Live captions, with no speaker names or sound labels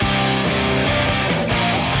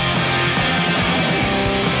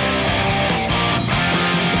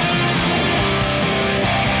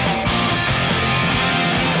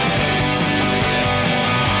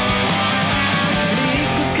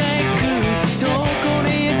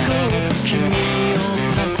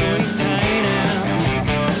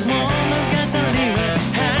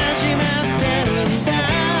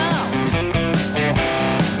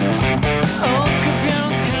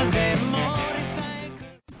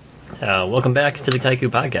Welcome back to the Kaiku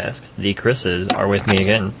Podcast. The Chris's are with me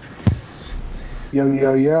again. Yo,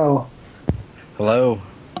 yo, yo. Hello.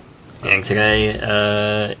 And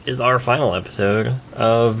today is our final episode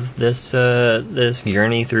of this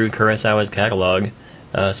journey through Kurosawa's catalog.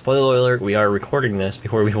 Spoiler alert, we are recording this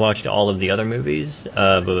before we watched all of the other movies,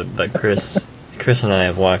 but Chris and I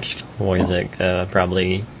have watched,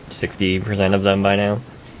 probably 60% of them by now.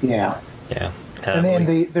 Yeah. Yeah. And then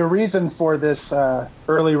the reason for this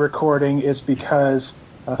early recording is because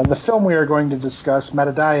the film we are going to discuss,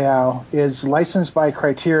 Madadayo, is licensed by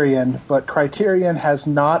Criterion, but Criterion has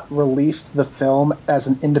not released the film as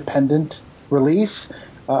an independent release.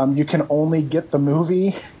 You can only get the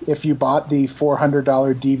movie if you bought the $400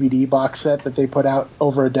 DVD box set that they put out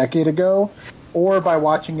over a decade ago, or by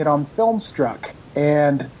watching it on Filmstruck.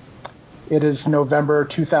 And it is November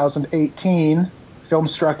 2018.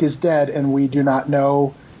 Filmstruck is dead, and we do not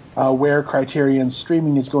know where Criterion's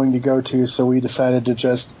streaming is going to go to, so we decided to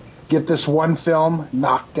just get this one film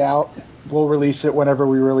knocked out. We'll release it whenever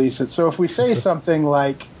we release it. So if we say something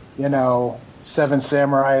like, Seven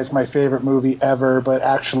Samurai is my favorite movie ever, but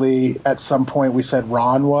actually at some point we said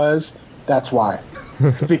Ron was, that's why.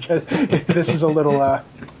 Because this is a little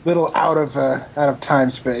out of time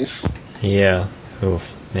space. Yeah. Oof,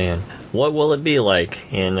 man. What will it be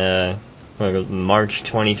like in March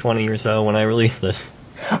 2020 or so when I release this?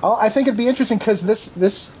 Oh, I think it'd be interesting because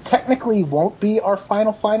this technically won't be our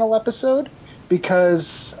final episode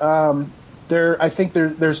because I think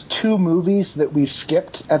there's two movies that we've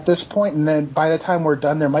skipped at this point, and then by the time we're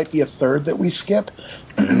done, there might be a third that we skip,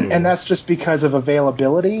 and that's just because of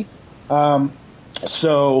availability.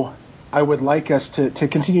 So I would like us to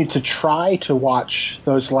continue to try to watch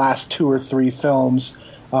those last two or three films,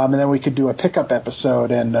 and then we could do a pickup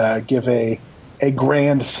episode and give a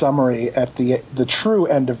grand summary at the true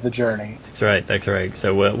end of the journey. That's right.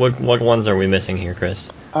 So what ones are we missing here, Chris?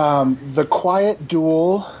 The Quiet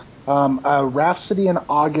Duel. Rhapsody in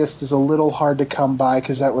August is a little hard to come by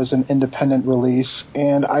because that was an independent release,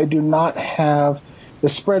 and I do not have the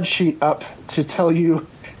spreadsheet up to tell you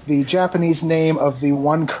the Japanese name of the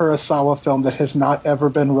one Kurosawa film that has not ever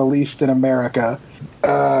been released in America.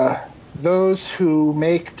 Those Who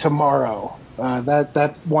Make Tomorrow.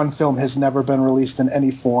 That one film has never been released in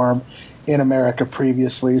any form in America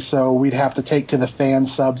previously, so we'd have to take to the fan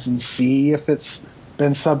subs and see if it's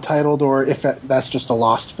been subtitled or if that's just a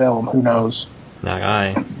lost film. Who knows? Not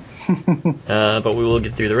I. But we will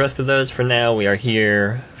get through the rest of those. For now, we are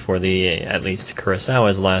here for at least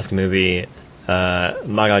Kurosawa's last movie,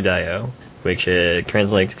 Magadayo, which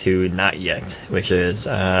translates to Not Yet, which is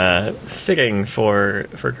fitting for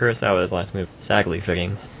Kurosawa's last movie. Sadly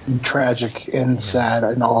fitting. Tragic and sad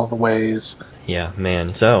in all the ways. Yeah,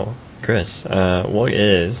 man. So, Chris, what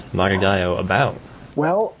is Magadayo about?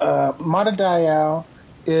 Well, Madadayo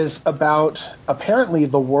is about apparently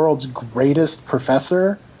the world's greatest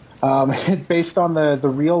professor, based on the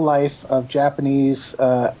real life of Japanese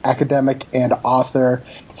academic and author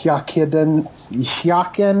Hyakken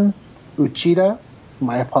Uchida.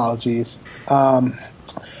 My apologies.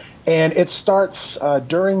 And it starts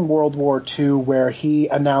during World War II, where he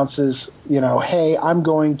announces, hey, I'm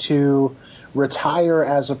going to retire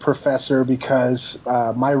as a professor because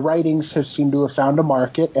my writings have seemed to have found a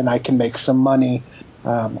market and I can make some money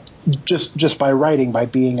just by writing, by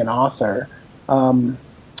being an author. And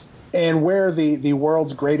where the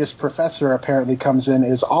world's greatest professor apparently comes in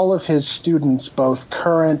is all of his students, both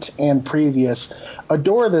current and previous,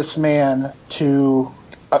 adore this man to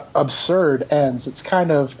absurd ends. It's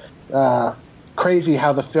kind of crazy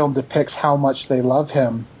how the film depicts how much they love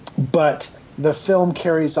him, but the film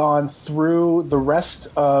carries on through the rest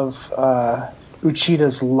of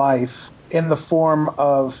Uchida's life in the form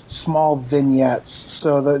of small vignettes.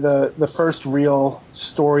 So the first real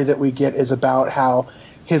story that we get is about how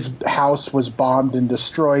his house was bombed and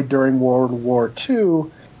destroyed during World War II,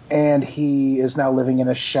 and he is now living in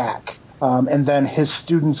a shack. And then his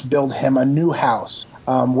students build him a new house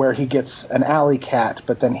where he gets an alley cat,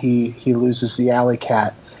 but then he loses the alley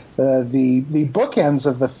cat. The bookends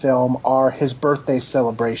of the film are his birthday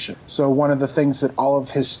celebration. So one of the things that all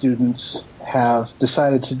of his students have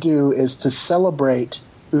decided to do is to celebrate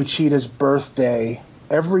Uchida's birthday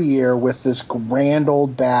every year with this grand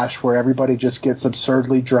old bash where everybody just gets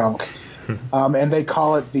absurdly drunk. And they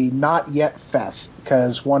call it the Not Yet Fest,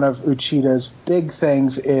 because one of Uchida's big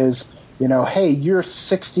things is, hey, you're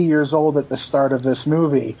 60 years old at the start of this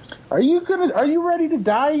movie. Are you ready to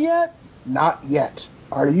die yet? Not yet.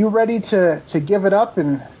 Are you ready to give it up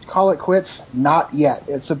and call it quits? Not yet.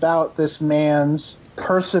 It's about this man's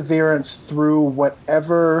perseverance through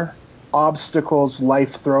whatever obstacles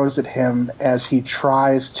life throws at him as he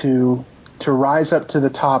tries to rise up to the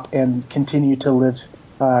top and continue to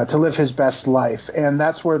live his best life. And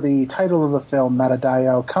that's where the title of the film,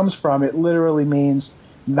 Matadayo, comes from. It literally means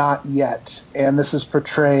not yet. And this is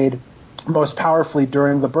portrayed most powerfully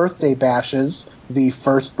during the birthday bashes, the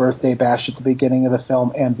first birthday bash at the beginning of the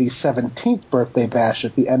film and the 17th birthday bash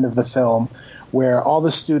at the end of the film, where all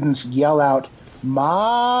the students yell out,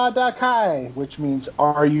 Madakai, which means,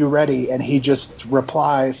 are you ready? And he just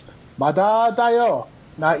replies, Madadayo,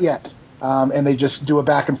 not yet. And they just do a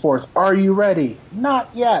back and forth. Are you ready? Not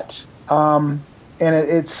yet. And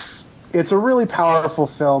it's a really powerful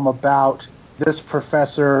film about this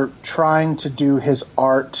professor trying to do his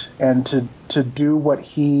art and to do what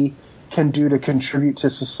he can do to contribute to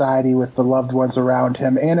society with the loved ones around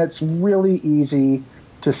him. And it's really easy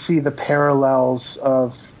to see the parallels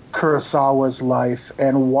of Kurosawa's life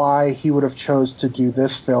and why he would have chose to do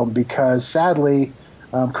this film, because sadly,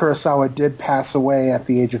 Kurosawa did pass away at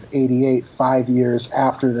the age of 88, 5 years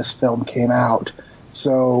after this film came out.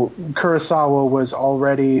 So Kurosawa was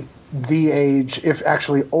already the age, if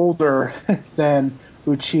actually older than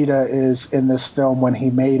Uchida is in this film when he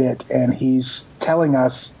made it, and he's telling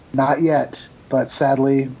us, not yet, but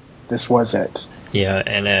sadly, this was it. Yeah,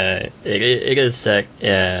 and it is set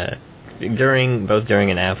during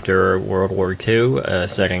and after World War II, a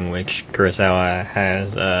setting which Kurosawa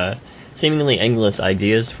has seemingly endless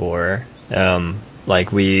ideas for. When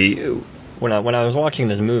I was watching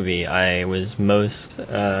this movie, I was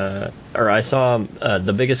I saw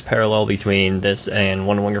the biggest parallel between this and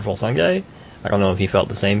One Wonderful Sunday. I don't know if you felt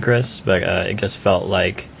the same, Chris, but it just felt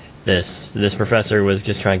like this professor was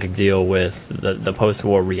just trying to deal with the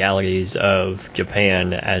post-war realities of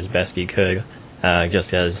Japan as best he could,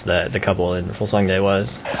 just as the couple in Full Sunday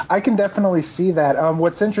was. I can definitely see that.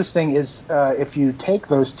 What's interesting is if you take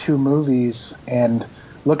those two movies and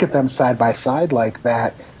look at them side by side like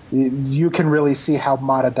that, you can really see how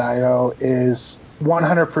Matadayo is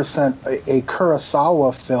 100% a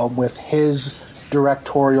Kurosawa film with his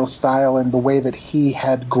directorial style and the way that he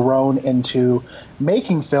had grown into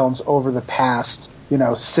making films over the past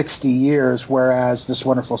 60 years, whereas This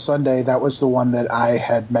Wonderful Sunday, that was the one that I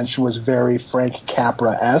had mentioned was very Frank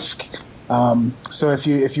Capra-esque. So if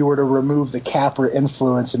you were to remove the Capra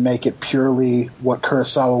influence and make it purely what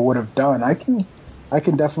Kurosawa would have done, I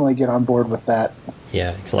can definitely get on board with that.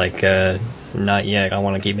 Yeah, it's like not yet. I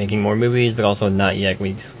want to keep making more movies, but also not yet.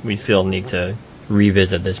 We still need to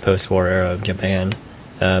revisit this post-war era of Japan.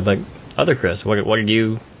 But other Chris, what did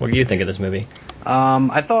you think of this movie?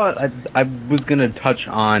 I thought I was going to touch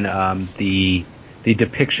on the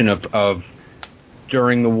depiction of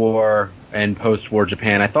during the war and post-war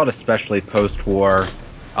Japan. I thought especially post-war,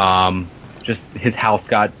 just his house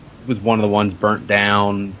was one of the ones burnt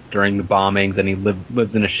down during the bombings, and he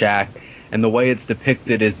lives in a shack. And the way it's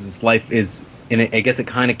depicted is his life is, and I guess it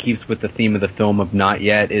kind of keeps with the theme of the film of Not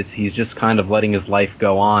Yet, is he's just kind of letting his life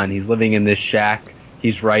go on. He's living in this shack,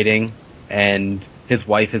 he's writing, and his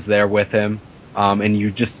wife is there with him. And you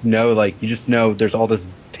just know there's all this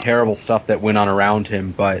terrible stuff that went on around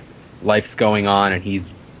him, but life's going on, and he's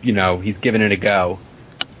giving it a go.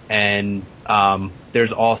 And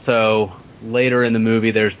there's also later in the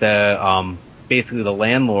movie, there's the basically the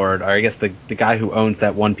landlord, or I guess the guy who owns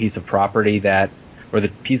that one piece of property or the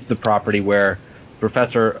pieces of property where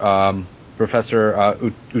Professor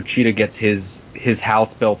Uchida gets his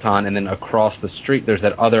house built on, and then across the street there's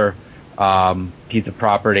that other piece of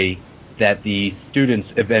property that the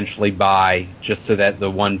students eventually buy, just so that the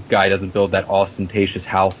one guy doesn't build that ostentatious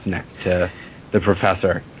house next to the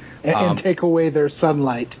professor. And take away their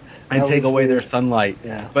sunlight. Their sunlight.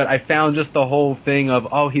 Yeah. But I found just the whole thing of,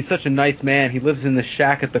 oh, he's such a nice man. He lives in the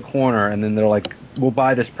shack at the corner. And then they're like, we'll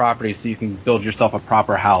buy this property so you can build yourself a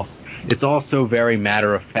proper house. It's all so very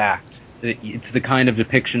matter of fact. It's the kind of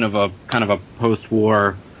depiction of a kind of a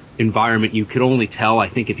post-war environment you could only tell, I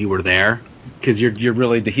think, if you were there. Because you're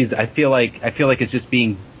really, I feel like it's just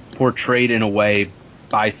being portrayed in a way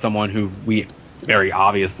by someone who we very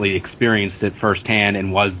obviously experienced it firsthand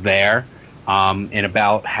and was there. And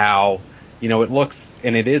about how, it looks,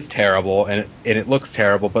 and it is terrible, and it looks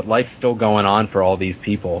terrible, but life's still going on for all these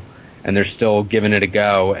people, and they're still giving it a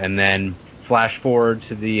go. And then flash forward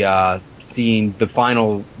to the scene, the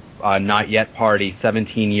final Not Yet party,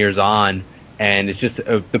 17 years on, and it's just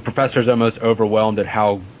the professor's almost overwhelmed at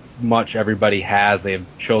how much everybody has. They have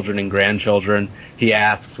children and grandchildren. He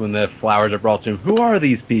asks when the flowers are brought to him, who are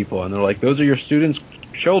these people? And they're like, those are your students'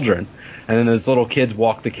 children. And then those little kids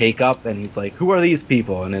walk the cake up, and he's like, who are these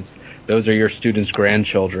people? And those are your students'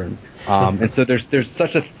 grandchildren. And so there's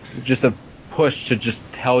such a push to just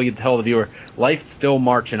tell the viewer, life's still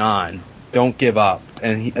marching on. Don't give up.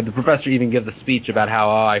 And the professor even gives a speech about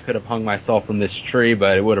how I could have hung myself from this tree,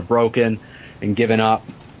 but it would have broken and given up.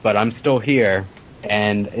 But I'm still here.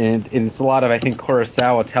 And it's a lot of, I think,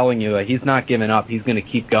 Kurosawa telling you that he's not giving up. He's going to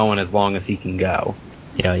keep going as long as he can go.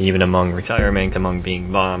 Yeah, even among retirement, among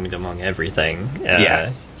being bombed, among everything.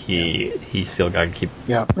 Yes. He still got to keep.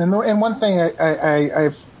 Yeah, and one thing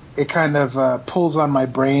it kind of pulls on my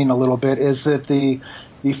brain a little bit is that the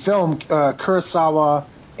film Kurosawa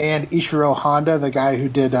and Ishiro Honda, the guy who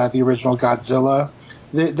did the original Godzilla,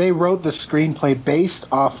 they wrote the screenplay based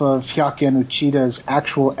off of Hyakken Uchida's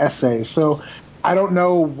actual essays. So I don't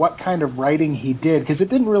know what kind of writing he did, because it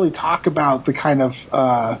didn't really talk about the kind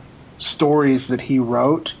of stories that he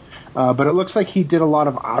wrote, but it looks like he did a lot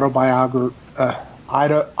of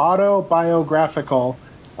autobiographical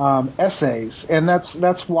essays, and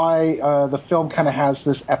that's why the film kind of has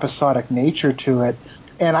this episodic nature to it.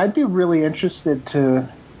 And I'd be really interested to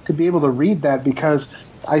be able to read that, because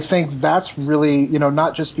I think that's really,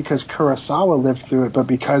 not just because Kurosawa lived through it, but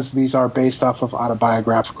because these are based off of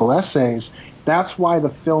autobiographical essays. That's why the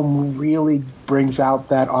film really brings out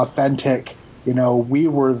that authentic, we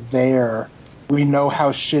were there, we know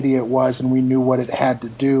how shitty it was, and we knew what it had to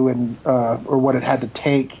do and or what it had to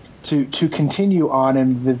take to continue on,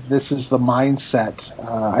 and this is the mindset.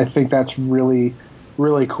 I think that's really,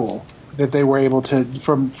 really cool that they were able to,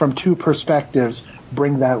 from two perspectives,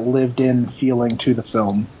 bring that lived-in feeling to the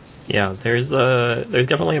film. Yeah, there's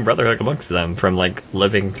definitely a brotherhood amongst them from like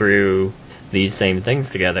living through these same things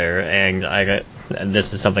together. And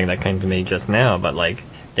this is something that came to me just now, but like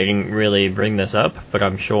they didn't really bring this up, but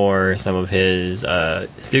I'm sure some of his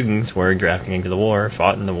students were drafting into the war,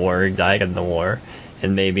 fought in the war, died in the war,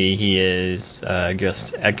 and maybe he is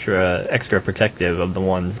just extra protective of the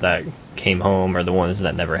ones that came home or the ones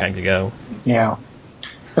that never had to go. Yeah.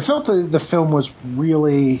 I felt the film was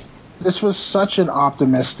really, this was such an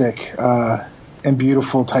optimistic and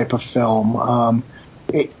beautiful type of film.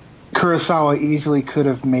 Kurosawa easily could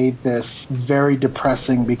have made this very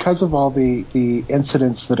depressing because of all the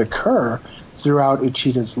incidents that occur throughout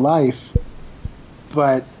Uchida's life,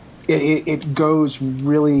 but it goes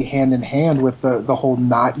really hand in hand with the whole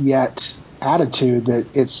not yet attitude,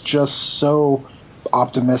 that it's just so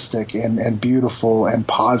optimistic and beautiful and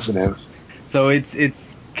positive. So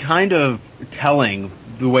it's kind of telling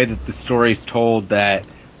the way that the story's told that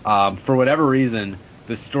for whatever reason,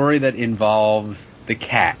 the story that involves the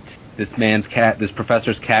cat, this man's cat, this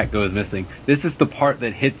professor's cat goes missing, this is the part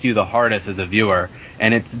that hits you the hardest as a viewer,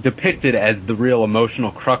 and it's depicted as the real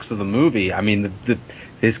emotional crux of the movie. I mean,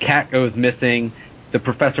 his cat goes missing, the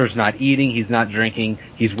professor's not eating, he's not drinking,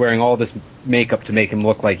 he's wearing all this makeup to make him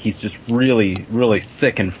look like he's just really, really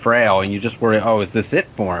sick and frail, and you just worry, is this it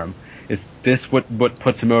for him? Is this what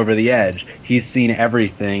puts him over the edge? He's seen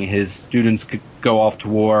everything. His students could go off to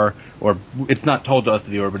war, or it's not told to us,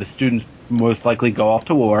 the viewer, but his students most likely go off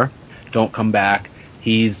to war, don't come back.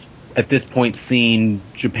 He's, at this point, seen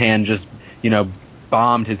Japan just,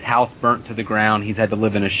 bombed, his house burnt to the ground. He's had to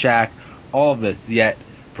live in a shack, all of this. Yet,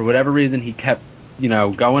 for whatever reason, he kept,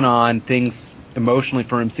 going on. Things emotionally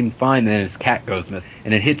for him seemed fine, and then his cat goes missing.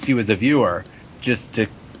 And it hits you as a viewer just to,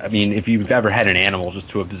 if you've ever had an animal, just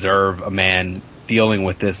to observe a man dealing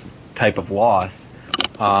with this type of loss.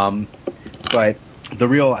 But the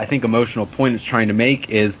real, I think, emotional point it's trying to make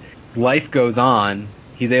is life goes on.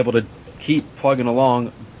 He's able to keep plugging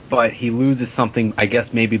along, but he loses something, I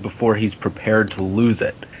guess, maybe before he's prepared to lose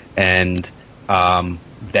it. And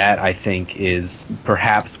that, I think, is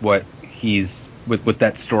perhaps what he's, what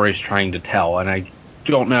that story is trying to tell. And I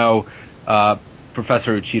don't know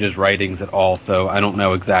Professor Uchida's writings at all, so I don't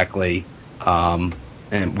know exactly, and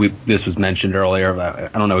this was mentioned earlier, I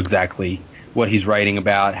don't know exactly what he's writing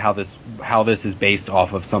about, how this is based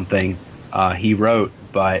off of something he wrote,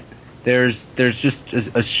 but there's just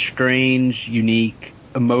a strange, unique,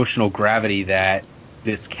 emotional gravity that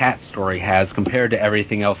this cat story has compared to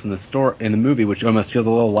everything else in the movie, which almost feels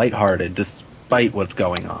a little lighthearted despite what's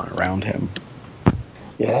going on around him.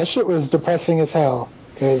 Yeah, that shit was depressing as hell.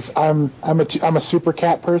 Because I'm a super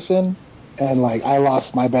cat person, and like I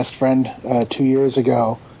lost my best friend 2 years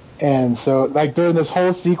ago, and so like during this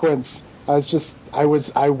whole sequence, I was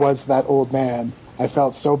that old man. I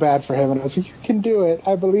felt so bad for him, and I was like, you can do it.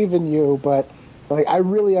 I believe in you. But like I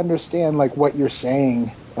really understand like what you're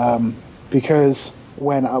saying, because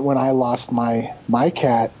when I lost my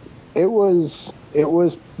cat, it was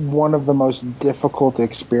one of the most difficult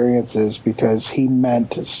experiences because he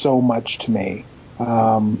meant so much to me.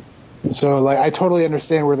 So like I totally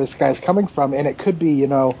understand where this guy's coming from, and it could be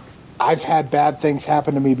I've had bad things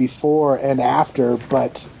happen to me before and after,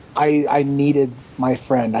 but I needed my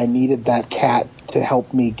friend. I needed that cat to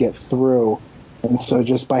help me get through. And so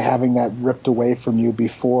just by having that ripped away from you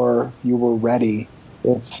before you were ready,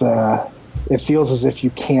 it feels as if you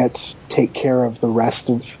can't take care of the rest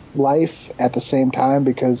of life at the same time,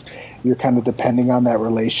 because you're kind of depending on that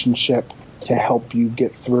relationship to help you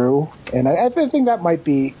get through. And I think that might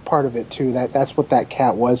be part of it too. That's what that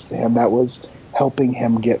cat was to him. That was helping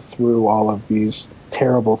him get through all of these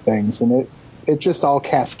terrible things. And it just all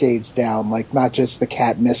cascades down, like not just the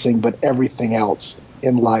cat missing, but everything else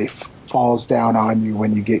in life falls down on you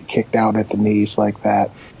when you get kicked out at the knees like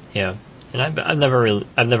that. Yeah. And I've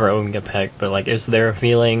never owned a pet, but like, is there a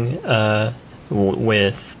feeling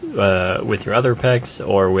with your other pets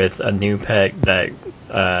or with a new pet that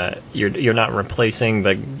you're not replacing,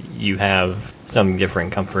 but you have some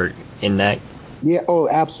different comfort in that? Yeah. Oh,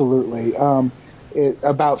 absolutely.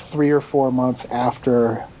 About 3 or 4 months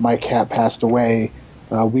after my cat passed away,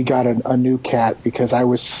 we got a new cat because I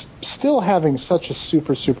was still having such a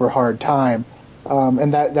super, super hard time.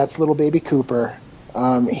 And that's little baby Cooper.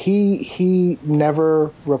 He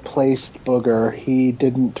never replaced Booger. He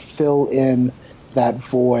didn't fill in that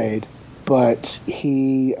void, but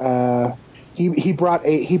he brought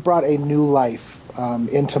a new life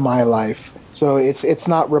into my life. So it's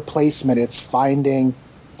not replacement. It's finding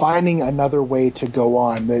another way to go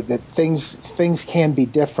on. That things can be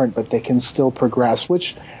different, but they can still progress,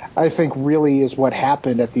 which I think really is what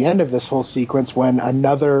happened at the end of this whole sequence when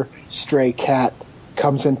another stray cat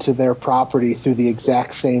comes into their property through the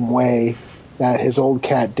exact same way that his old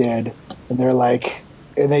cat did.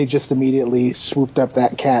 And they just immediately swooped up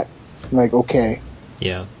that cat. Like, okay.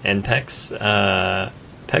 Yeah, and pecks are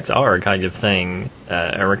a kind of thing,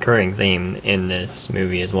 a recurring theme in this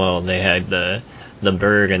movie as well. They had the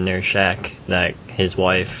bird in their shack that his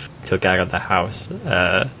wife took out of the house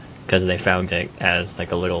because they found it as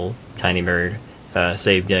like a little tiny bird,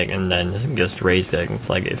 saved it, and then just raised it. It's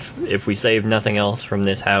like if we save nothing else from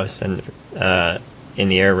this house and in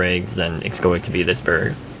the air raids, then it's going to be this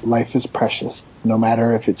bird. Life is precious, no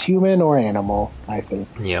matter if it's human or animal, I think.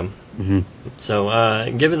 Yeah. Mm-hmm.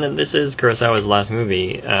 So, given that this is Kurosawa's last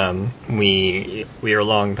movie, we are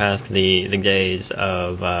long past the days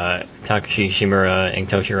of Takashi Shimura and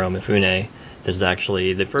Toshiro Mifune. This is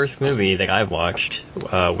actually the first movie that I've watched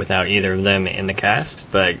without either of them in the cast,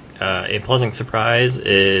 but a pleasant surprise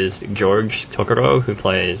is George Tokoro, who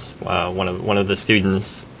plays one of the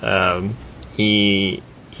students. He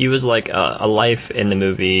was like a life in the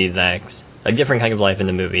movie that's a different kind of life in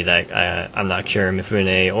the movie that I'm not sure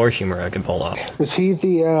Mifune or Shimura can pull off. Was he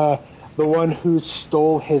the one who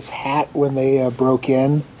stole his hat when they broke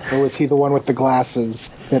in, or was he the one with the glasses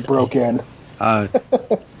that broke in?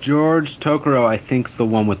 George Tokoro, I think, is the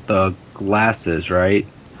one with the glasses, right?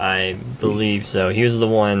 I believe so. He was the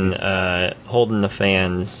one holding the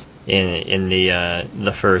fans in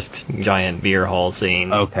the first giant beer hall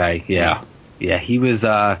scene. Okay, yeah. He was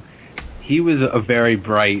a very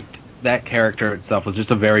bright. That character itself was just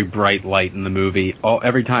a very bright light in the movie.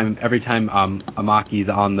 Every time Amaki's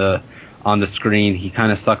on the screen, he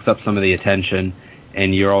kind of sucks up some of the attention,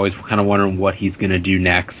 and you're always kind of wondering what he's gonna do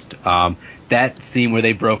next. That scene where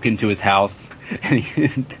they broke into his house and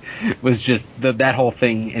was just that whole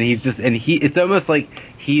thing, and it's almost like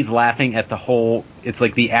he's laughing at the whole. It's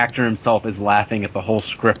like the actor himself is laughing at the whole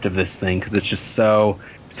script of this thing because it's just so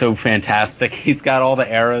fantastic. He's got all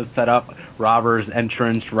the arrows set up. Robbers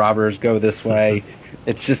entrance, robbers go this way.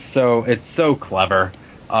 It's so clever.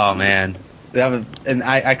 Oh man,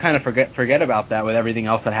 I kind of forget about that with everything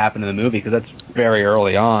else that happened in the movie because that's very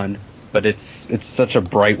early on. But it's such a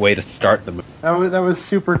bright way to start the movie. That was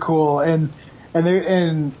super cool, and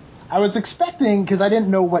I was expecting, because I didn't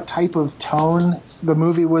know what type of tone the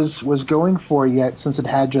movie was going for yet since it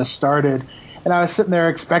had just started, and I was sitting there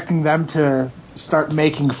expecting them to start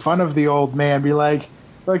making fun of the old man, be like,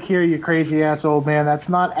 look here, you crazy ass old man, that's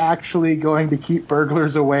not actually going to keep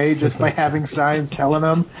burglars away just by having signs telling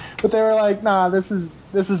them. But they were like, nah, this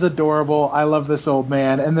is adorable, I love this old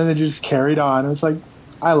man, and then they just carried on. It was like,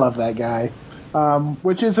 I love that guy,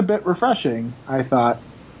 which is a bit refreshing, I thought.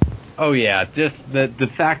 Oh yeah, just the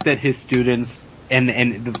fact that his students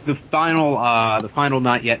and the final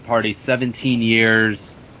not yet party 17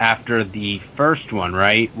 years after the first one,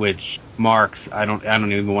 right? Which marks I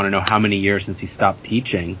don't even want to know how many years since he stopped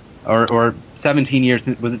teaching, or 17 years.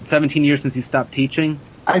 Was it 17 years since he stopped teaching?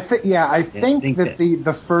 I think that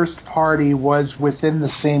the first party was within the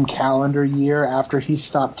same calendar year after he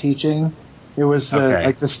stopped teaching. It was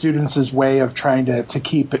like the students' way of trying to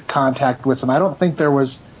keep contact with him. I don't think there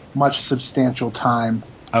was much substantial time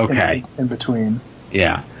Okay. in between.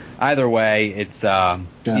 Yeah. Either way, it's I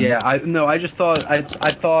just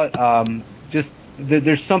thought just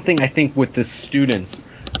there's something I think with the students,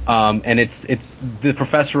 and it's the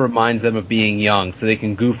professor reminds them of being young, so they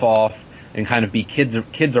can goof off and kind of be kids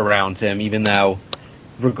around him, even though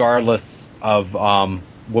regardless of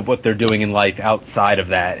what they're doing in life outside of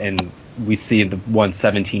that, and we see the one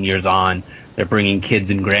 17 years on, they're bringing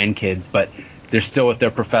kids and grandkids, but they're still with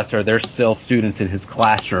their professor. They're still students in his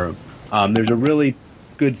classroom. There's a really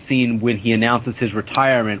good scene when he announces his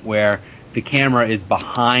retirement where the camera is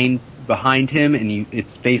behind him and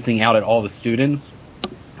it's facing out at all the students.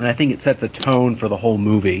 And I think it sets a tone for the whole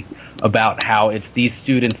movie about how it's these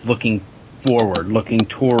students looking forward, looking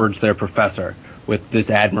towards their professor with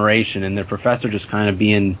this admiration, and their professor just kind of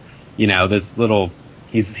being, this little,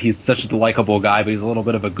 he's such a likable guy, but he's a little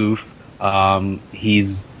bit of a goof.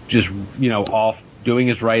 He's just, off doing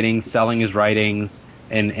his writings, selling his writings,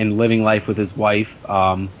 and living life with his wife,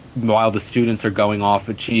 while the students are going off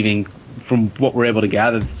achieving, from what we're able to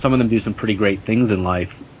gather, some of them do some pretty great things in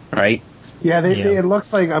life, right? Yeah, it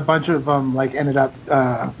looks like a bunch of them ended up.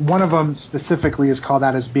 One of them specifically is called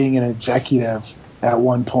out as being an executive at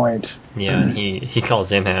one point. Yeah, he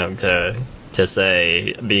calls him out to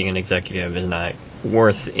say being an executive is not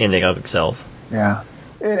worth in and of itself. Yeah,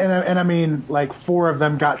 and I mean, like 4 of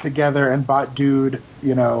them got together and bought dude,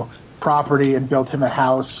 property and built him a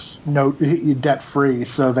house, debt free.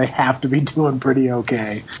 So they have to be doing pretty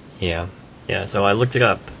okay. Yeah. Yeah, so I looked it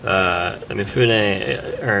up. Shimura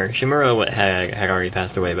had already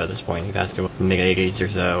passed away by this point. He passed away in the mid-80s or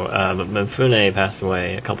so. But Mifune passed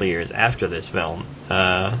away a couple years after this film.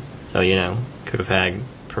 So, could have had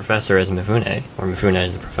Professor as Mifune, or Mifune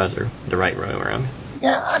as the Professor, the right way around.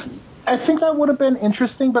 Yeah, I think that would have been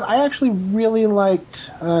interesting, but I actually really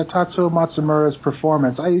liked Tatsuo Matsumura's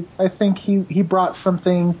performance. I think he brought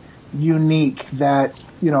something unique that,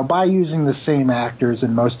 by using the same actors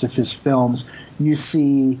in most of his films, you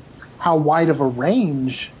see how wide of a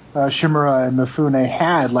range Shimura and Mifune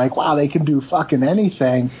had. Like, wow, they can do fucking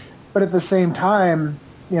anything. But at the same time,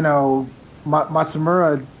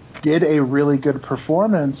 Matsumura did a really good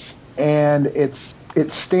performance, and it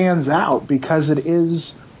stands out because it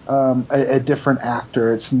is a different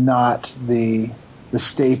actor. It's not the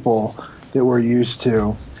staple that we're used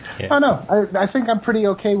to. Yeah. I don't know. I think I'm pretty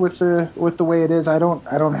okay with the way it is. I don't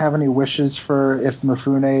have any wishes for if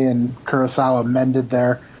Mifune and Kurosawa mended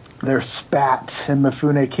their spat and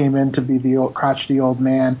Mifune came in to be the old crotchety old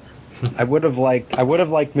man. I would have liked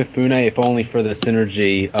Mifune if only for the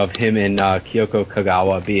synergy of him and Kyoko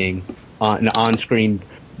Kagawa being an on-screen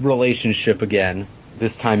relationship again,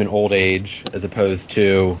 this time in old age, as opposed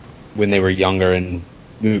to when they were younger in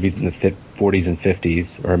movies in the 40s and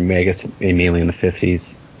 50s, or I guess mainly in the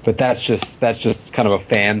 50s. But that's just kind of a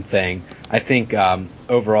fan thing. I think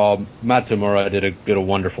overall Matsumura did a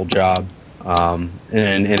wonderful job, and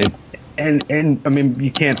I mean,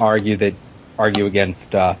 you can't argue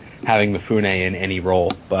against having Mifune in any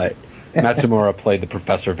role, but Matsumura played the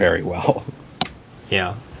professor very well.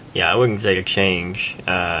 Yeah, I wouldn't say to change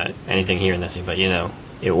anything here in this, but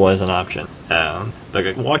it was an option.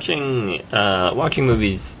 But watching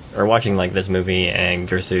movies, or watching like this movie and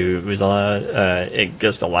Gersu Uzala, it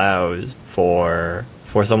just allows for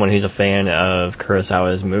someone who's a fan of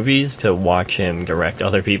Kurosawa's movies to watch him direct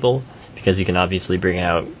other people, because he can obviously bring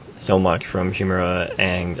out so much from Shimura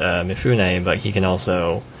and Mifune, but he can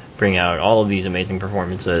also bring out all of these amazing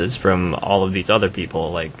performances from all of these other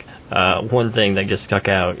people. Like, one thing that just stuck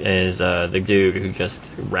out is the dude who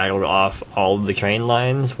just rattled off all of the train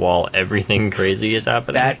lines while everything crazy is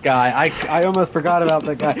happening. That guy, I almost forgot about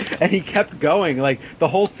that guy, and he kept going. Like, the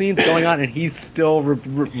whole scene's going on, and he's still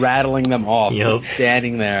rattling them off, just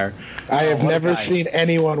standing there. I have never seen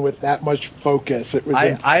anyone with that much focus. It was.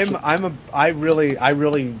 I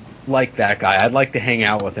really like that guy. I'd like to hang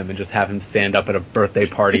out with him and just have him stand up at a birthday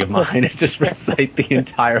party of mine and just recite the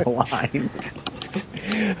entire line.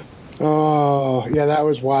 Oh, yeah, that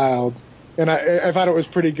was wild. And I thought it was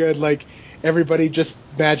pretty good. Like, everybody just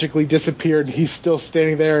magically disappeared, and he's still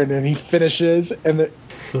standing there, and then he finishes, and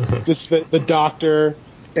the doctor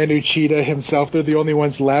and Uchida himself, they're the only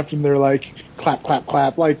ones left, and they're like, clap, clap,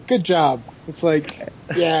 clap. Like, good job. It's like,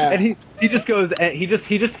 yeah. And he just goes, he just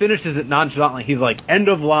finishes it nonchalantly. He's like, end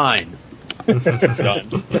of line.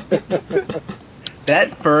 Done.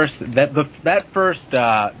 That first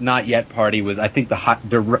not yet party was, I think,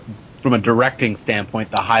 from a directing standpoint,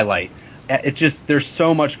 the highlight. It just, there's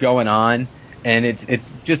so much going on, and it's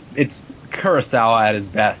Kurosawa at his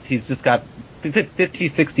best. He's just got 50,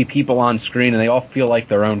 60 people on screen, and they all feel like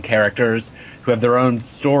their own characters who have their own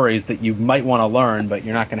stories that you might want to learn, but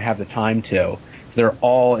you're not going to have the time to. So they're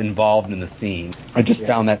all involved in the scene. I just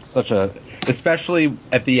found that especially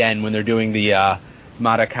at the end when they're doing the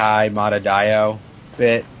Madakai Madadayo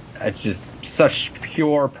bit. It's just such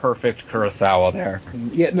pure, perfect Kurosawa there.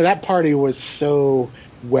 Yeah, no, that party was so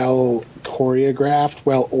well choreographed,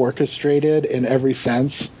 well orchestrated in every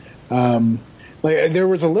sense. Like there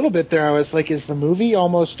was a little bit there I was like, is the movie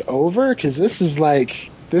almost over? Because it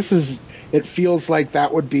feels like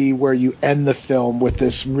that would be where you end the film with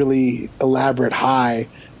this really elaborate high.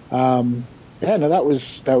 That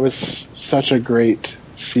was such a great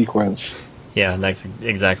sequence. Yeah, that's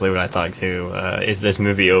exactly what I thought too. Is this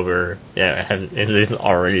movie over? Yeah, is this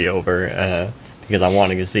already over? Because I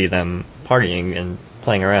wanted to see them partying and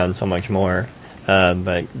playing around so much more.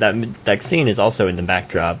 But that scene is also in the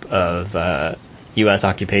backdrop of U.S.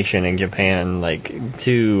 occupation in Japan. Like,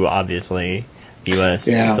 two obviously U.S.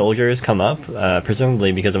 soldiers come up,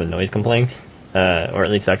 presumably because of a noise complaint. Or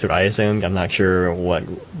at least that's what I assumed. I'm not sure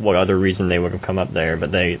what other reason they would have come up there,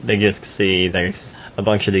 but they just see there's a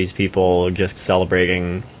bunch of these people just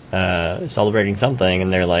celebrating something,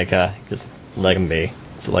 and they're like, just let them be.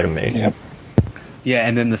 Just let them be. Yep. Yeah,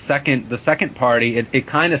 and then the second party, it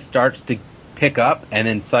kind of starts to pick up, and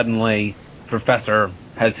then suddenly Professor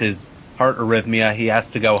has his heart arrhythmia. He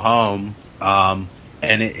has to go home,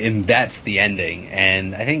 and that's the ending.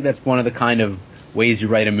 And I think that's one of the kind of ways you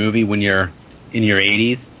write a movie when you're in your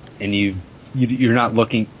 80s and you're not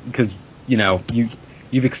looking, because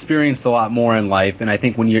you've experienced a lot more in life, and I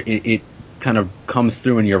think when it kind of comes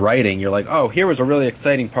through in your writing, you're like, oh, here was a really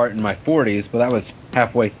exciting part in my 40s, but that was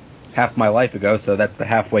half my life ago, so that's the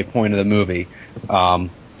halfway point of the movie.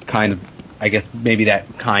 Kind of, I guess maybe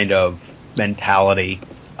that kind of mentality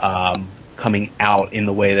coming out in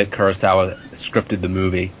the way that Kurosawa scripted the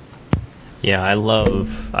movie. Yeah, I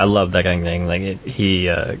love that kind of thing. Like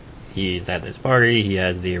he's at this party, he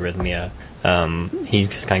has the arrhythmia. He's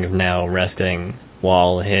just kind of now resting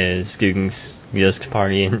while his students just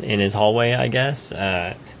party in his hallway, I guess.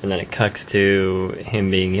 And then it cuts to him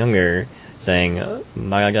being younger, saying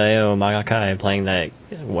Magagayo, Magakai, playing that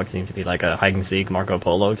what seems to be like a hide and seek Marco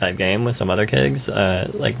Polo type game with some other kids,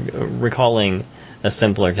 like recalling a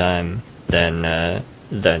simpler time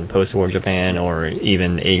than post-war Japan, or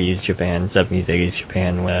even 80s Japan, 70s, 80s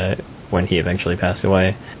Japan, when he eventually passed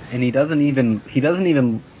away. And he doesn't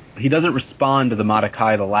respond to the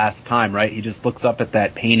Madakai the last time, right? He just looks up at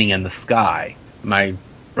that painting in the sky. Am I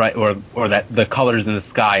right? Or that the colors in the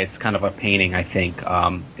sky, it's kind of a painting, I think,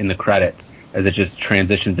 in the credits, as it just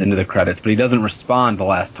transitions into the credits. But he doesn't respond the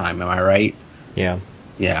last time, am I right? Yeah.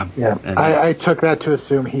 Yeah. I took that to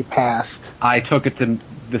assume he passed. I took it to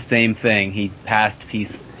the same thing. He passed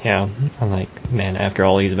peacefully. Yeah, I'm like, man, after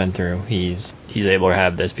all he's been through, he's able to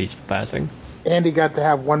have this peaceful passing. And he got to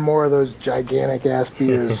have one more of those gigantic ass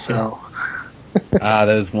beers, so. That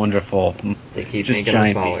was wonderful. They keep just making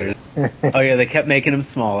them smaller. Oh yeah, they kept making them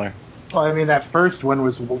smaller. Well, I mean, that first one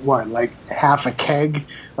was what, like half a keg?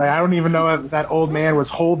 Like, I don't even know if that old man was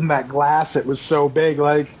holding that glass. It was so big.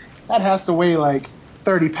 Like, that has to weigh like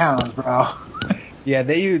 30 pounds, bro. Yeah,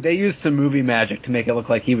 they used some movie magic to make it look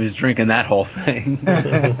like he was drinking that whole thing.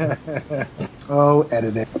 Oh,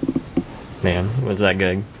 editing. Man, was that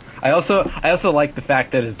good? I also like the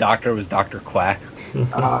fact that his doctor was Dr. Quack.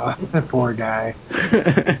 Poor guy.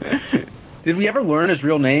 Did we ever learn his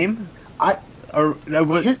real name?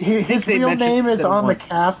 His real name is on the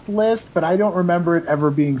cast list, but I don't remember it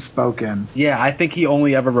ever being spoken. Yeah, I think he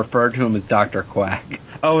only ever referred to him as Dr. Quack.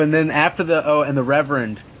 Oh, and then after and the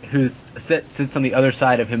Reverend, who sits on the other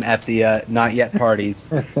side of him at the not yet parties,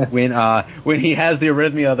 when he has the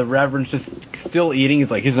arrhythmia, the Reverend's just still eating.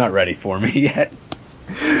 He's like, he's not ready for me yet.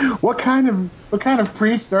 What kind of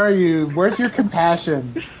priest are you? Where's your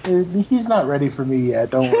compassion? He's not ready for me yet.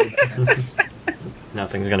 Don't worry about it.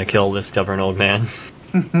 Nothing's gonna kill this stubborn old man.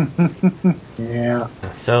 Yeah.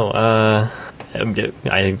 So,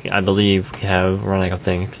 I believe we have running out of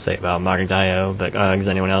things to say about Magadayo, but does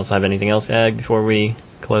anyone else have anything else to add before we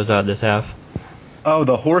close out this half? Oh,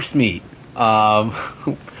 the horse meat.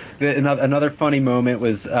 Another funny moment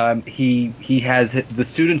was he has the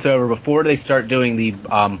students over before they start doing the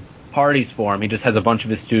parties for him. He just has a bunch of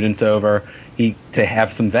his students over to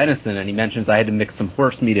have some venison, and he mentions, I had to mix some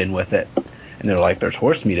horse meat in with it. And they're like, there's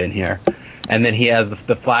horse meat in here. And then he has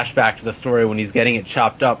the flashback to the story when he's getting it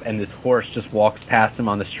chopped up, and this horse just walks past him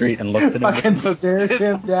on the street and looks at him. Fucking stares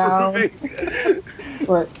him down.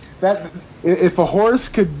 But if a horse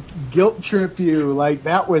could guilt trip you, like,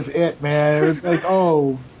 that was it, man. It was like,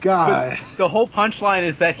 oh, God. But the whole punchline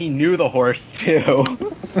is that he knew the horse too.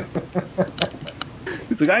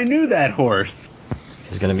 He's like, I knew that horse.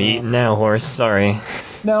 He's gonna be eaten now, horse. Sorry.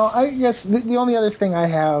 No, I guess the only other thing I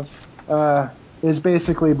have is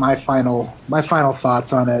basically my final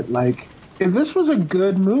thoughts on it. Like, this was a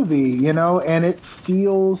good movie, and it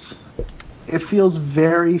feels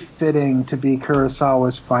very fitting to be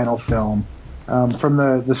Kurosawa's final film. From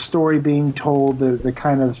the story being told, the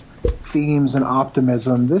kind of themes and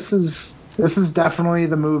optimism. This is definitely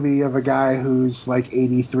the movie of a guy who's like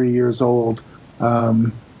 83 years old,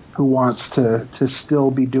 who wants to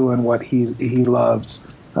still be doing what he loves.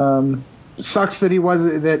 Sucks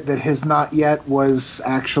that that his not yet was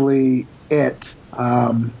actually it.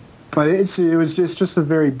 But it was just a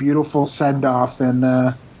very beautiful send off, and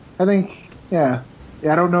I think I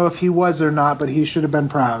don't know if he was or not, but he should have been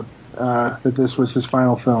proud that this was his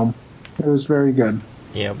final film. It was very good.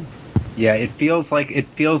 Yep. Yeah, it feels like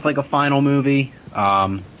a final movie.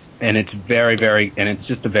 And it's it's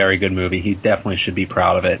just a very good movie. He definitely should be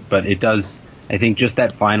proud of it. But it does, I think, just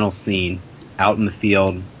that final scene out in the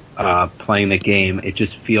field, playing the game, it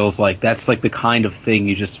just feels like that's like the kind of thing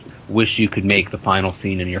you just wish you could make the final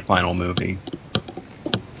scene in your final movie.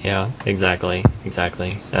 Yeah, exactly.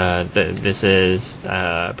 This is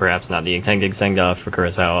perhaps not the intended send-off for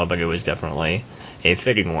Kurosawa, but it was definitely a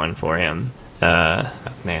fitting one for him.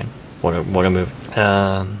 Man, what a movie.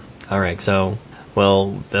 All right, so.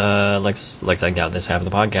 Well, let's end out this half of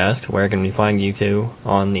the podcast. Where can we find you two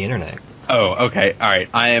on the internet? Oh, okay. All right.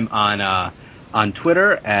 I am on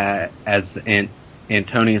Twitter as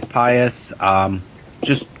Antonius Pius.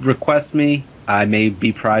 Just request me. I may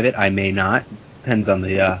be private. I may not. Depends on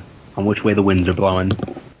on which way the winds are blowing.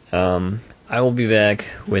 I will be back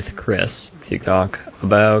with Chris to talk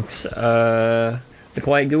about The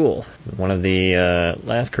Quiet Duel, one of the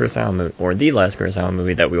last Kurosawa movie, or the last Kurosawa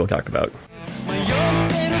movie that we will talk about.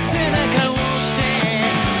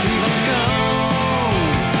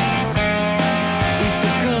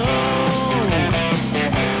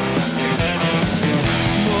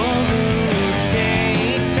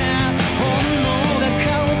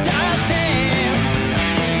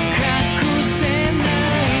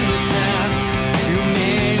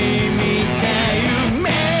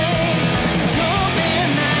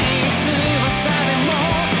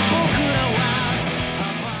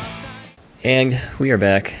 And we are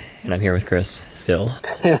back, and I'm here with Chris still.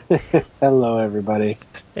 Hello, everybody.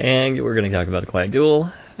 And we're going to talk about The Quiet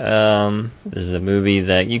Duel. This is a movie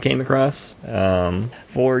that you came across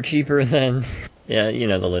for cheaper than,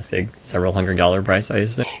 the listing, several $100 price, I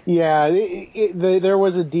assume. Yeah, there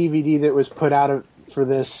was a DVD that was put out for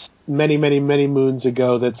this many, many, many moons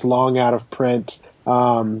ago that's long out of print.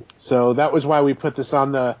 So that was why we put this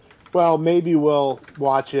on the, well, maybe we'll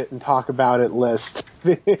watch it and talk about it list.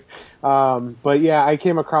 But yeah, I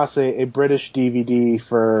came across a British DVD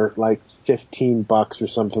for like $15 or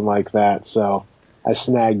something like that, so I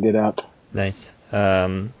snagged it up. Nice.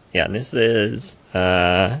 This is,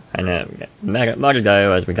 I know,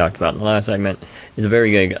 Makoto, as we talked about in the last segment, is a very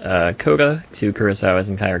good coda to Kurosawa's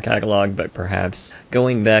entire catalog, but perhaps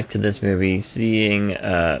going back to this movie, seeing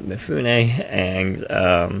Mifune and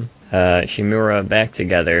Shimura back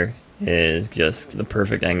together is just the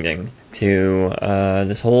perfect ending to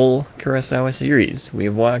this whole Kurosawa series.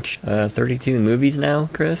 We've watched 32 movies now,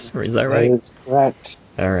 Chris, or is that right? That is correct.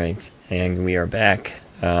 All right, and we are back.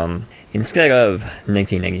 Instead of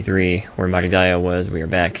 1993, where Makoto was, we are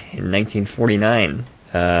back in 1949.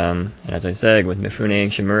 And as I said, with Mifune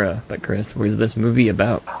and Shimura. But Chris, what is this movie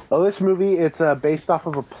about? Well, this movie, it's based off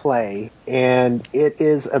of a play, and it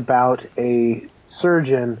is about a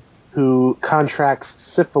surgeon who contracts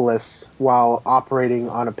syphilis while operating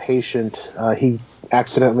on a patient. He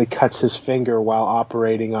accidentally cuts his finger while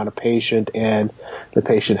operating on a patient, and the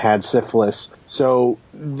patient had syphilis. So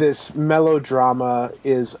this melodrama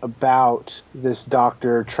is about this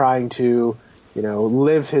doctor trying to,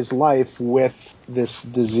 live his life with this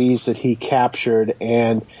disease that he captured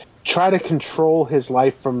and try to control his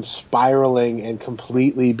life from spiraling and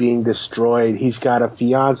completely being destroyed. He's got a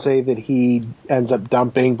fiance that he ends up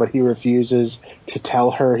dumping, but he refuses to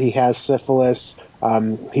tell her he has syphilis.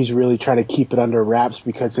 He's really trying to keep it under wraps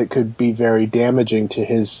because it could be very damaging to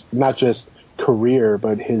his, not just career,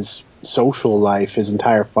 but his social life, his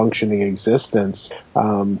entire functioning existence.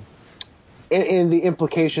 And the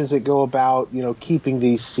implications that go about, keeping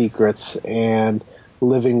these secrets and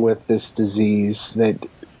living with this disease that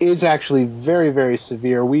is actually very, very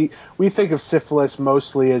severe. We think of syphilis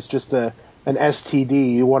mostly as just an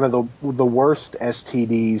STD, one of the worst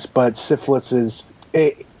STDs, but syphilis is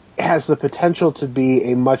has the potential to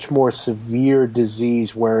be a much more severe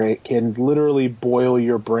disease where it can literally boil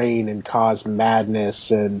your brain and cause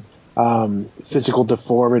madness and physical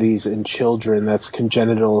deformities in children. That's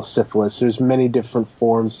congenital syphilis. There's many different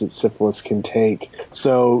forms that syphilis can take.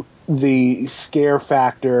 So the scare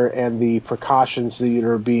factor and the precautions that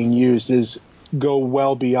are being used go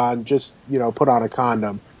well beyond just, put on a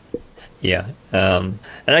condom. Yeah, and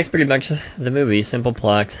that's pretty much the movie. Simple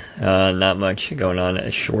plot, not much going on.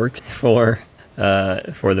 A short for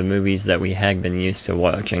the movies that we had been used to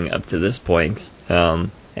watching up to this point.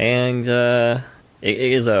 It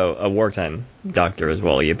is a wartime doctor as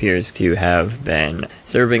well. He appears to have been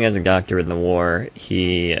serving as a doctor in the war.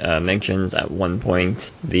 He mentions at one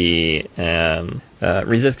point the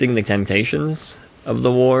resisting the temptations of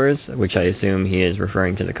the wars, which I assume he is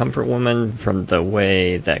referring to the Comfort Woman from the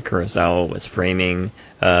way that Kurosawa was framing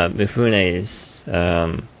Mifune's,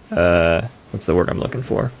 what's the word I'm looking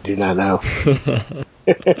for? Do not know.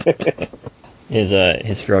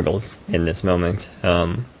 His struggles in this moment.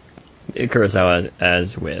 Kurosawa,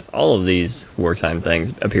 as with all of these wartime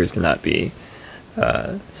things, appears to not be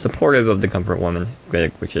supportive of the Comfort Woman,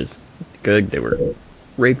 which is good. They were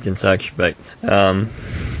raped and such, but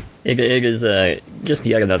it is just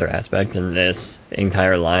yet another aspect in this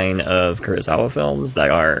entire line of Kurosawa films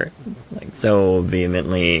that are like so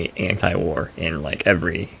vehemently anti-war in like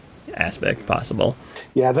every aspect possible.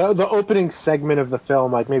 Yeah, the opening segment of the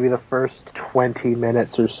film, like maybe the first 20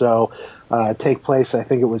 minutes or so, take place, I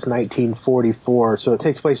think it was 1944, so it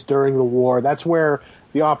takes place during the war. That's where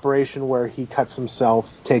the operation where he cuts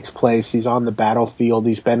himself takes place. He's on the battlefield.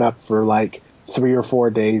 He's been up for like 3 or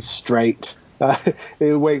 4 days straight.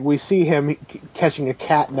 We see him catching a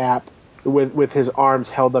cat nap with his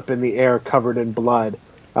arms held up in the air covered in blood.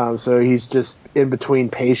 So he's just in between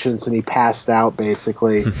patients and he passed out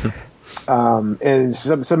basically. And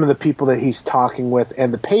some of the people that he's talking with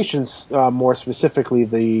and the patients, more specifically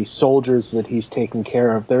the soldiers that he's taking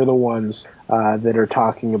care of, they're the ones that are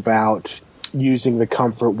talking about using the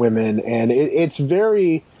Comfort Women. And it's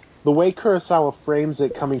very... The way Kurosawa frames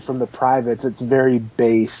it coming from the privates, it's very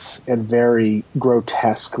base and very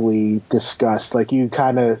grotesquely discussed. Like you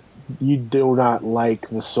do not like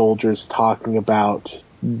the soldiers talking about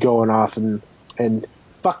going off and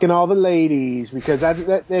fucking all the ladies, because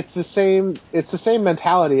it's the same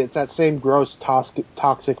mentality. It's that same gross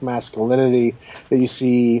toxic masculinity that you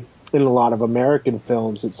see in a lot of American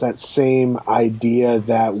films. It's that same idea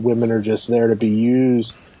that women are just there to be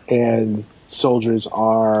used and soldiers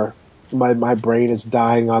are, my brain is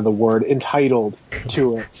dying on the word, entitled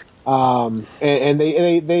to it. And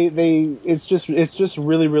they it's just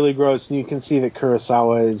really, really gross. And you can see that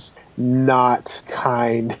Kurosawa is not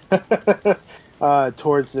kind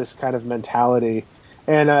towards this kind of mentality.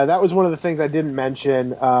 And that was one of the things I didn't mention,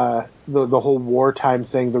 the whole wartime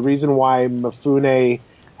thing. The reason why Mifune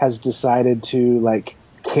has decided to like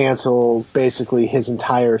cancel basically his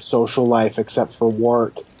entire social life except for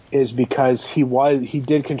work is because he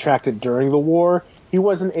did contract it during the war. He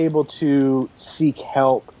wasn't able to seek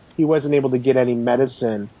help. He wasn't able to get any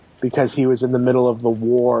medicine because he was in the middle of the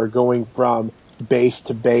war, going from base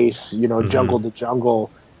to base, jungle to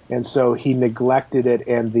jungle. And so he neglected it,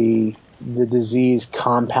 and the disease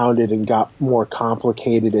compounded and got more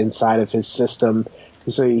complicated inside of his system.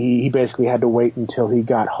 So he basically had to wait until he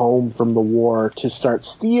got home from the war to start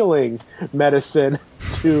stealing medicine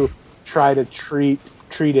to try to treat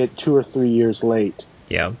it 2 or 3 years late.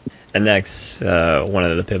 Yeah. And next, one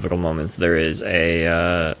of the pivotal moments, there is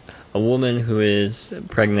a woman who is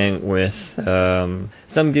pregnant with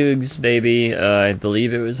some dude's baby. I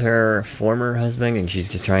believe it was her former husband, and she's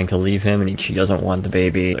just trying to leave him, and she doesn't want the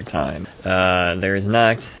baby at the time. There is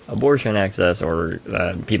not abortion access, or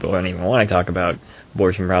people don't even want to talk about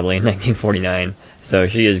abortion probably in 1949. So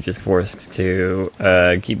she is just forced to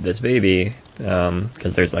keep this baby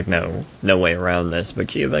because there's like no way around this.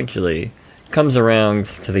 But she eventually comes around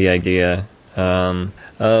to the idea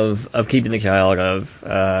of keeping the child,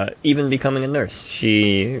 of even becoming a nurse.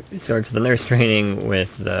 She starts the nurse training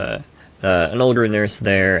with an older nurse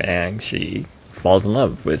there, and she falls in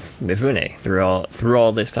love with Mifune through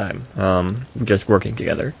all this time, just working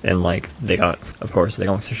together. And like they don't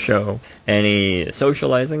show any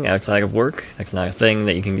socializing outside of work. That's not a thing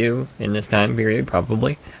that you can do in this time period,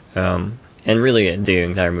 probably. And really, the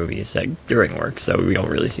entire movie is set during work, so we don't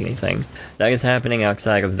really see anything that is happening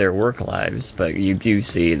outside of their work lives. But you do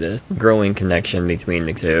see the growing connection between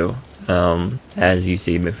the two, as you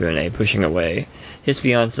see Mifune pushing away his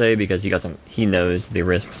fiancée because he knows the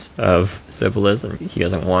risks of syphilis, and he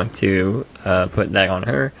doesn't want to put that on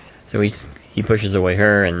her. So he pushes away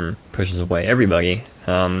her and pushes away everybody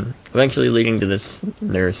Eventually leading to this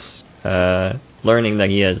nurse learning that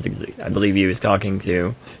he has disease. I believe he was talking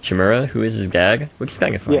to Shimura, who is his dad, which is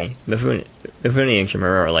kind of funny. Yes. Mifune and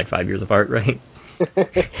Shimura are like 5 years apart, right?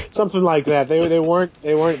 Something like that. They weren't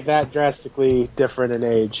that drastically different in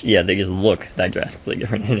age. Yeah, they just look that drastically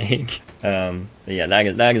different in age. But yeah,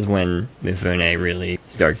 that is when Mifune really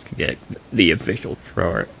starts to get the official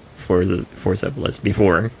for syphilis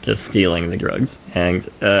before just stealing the drugs. And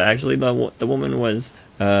actually, the woman was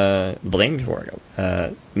blamed for it.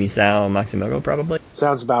 Misao Matsumoto, probably.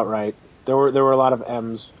 Sounds about right. There were a lot of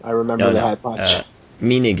M's. I remember they had much.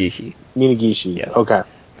 Minagishi. Minagishi. Yes. Okay.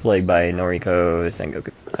 Played by Noriko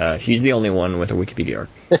Sengoku. She's the only one with a Wikipedia arc.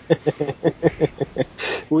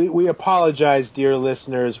 We apologize, dear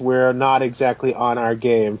listeners. We're not exactly on our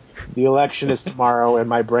game. The election is tomorrow, and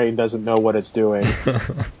my brain doesn't know what it's doing.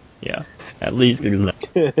 Yeah, at least it's not.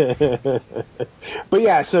 But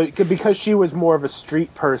yeah, so because she was more of a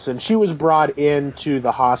street person, she was brought into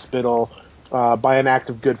the hospital by an act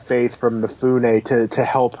of good faith from Mifune to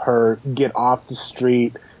help her get off the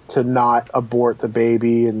street, to not abort the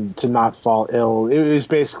baby, and to not fall ill. It was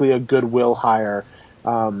basically a goodwill hire.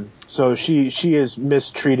 So she is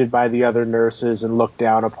mistreated by the other nurses and looked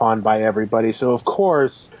down upon by everybody. So of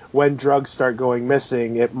course, when drugs start going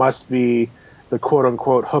missing, it must be the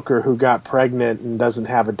quote-unquote hooker who got pregnant and doesn't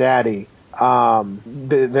have a daddy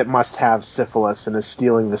that must have syphilis and is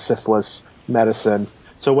stealing the syphilis medicine.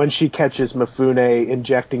 So when she catches Mifune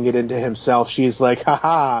injecting it into himself, she's like,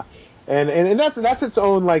 haha. And that's its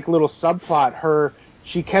own like little subplot.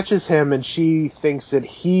 She catches him and she thinks that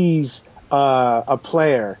he's a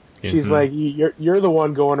player. She's like, you're the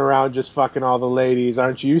one going around just fucking all the ladies,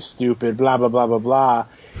 aren't you stupid? Blah blah blah blah blah.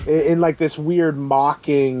 In like this weird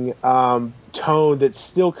mocking tone that's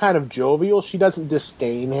still kind of jovial. She doesn't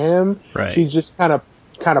disdain him. Right. She's just kind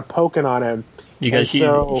of poking on him. Because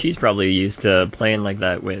she's probably used to playing like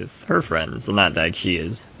that with her friends. Well, not that she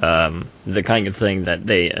is the kind of thing that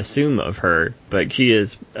they assume of her, but she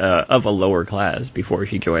is of a lower class before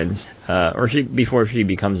she joins, before she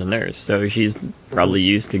becomes a nurse. So she's probably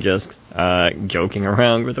used to just joking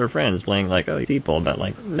around with her friends, playing like other people. But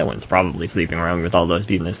like, no one's probably sleeping around with all those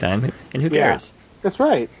people this time, and who cares? Yeah, that's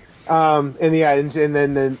right. And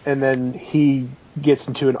then he gets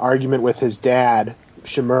into an argument with his dad,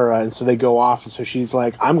 Shimura, and so they go off, and so she's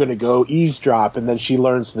like, I'm going to go eavesdrop, and then she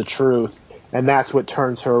learns the truth, and that's what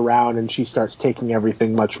turns her around, and she starts taking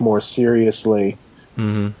everything much more seriously.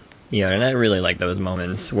 Mm-hmm. Yeah, and I really like those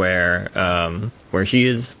moments where she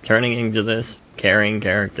is turning into this caring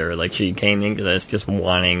character. Like, she came into this just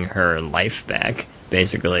wanting her life back,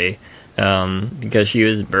 basically, because she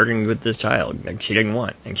was burdened with this child. Like, she didn't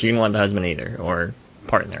want the husband either, or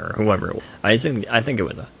partner, or whoever it was. I think it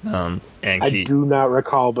was I do not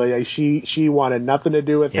recall, but she wanted nothing to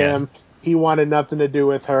do with him. He wanted nothing to do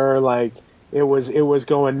with her. Like, it was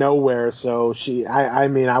going nowhere. So I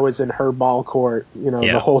was in her ball court,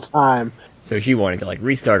 the whole time. So she wanted to like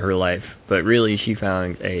restart her life, but really she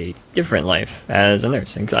found a different life as a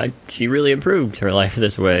nurse, and she really improved her life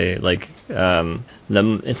this way. Like,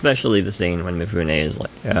 especially the scene when Mifune is like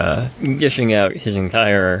dishing out his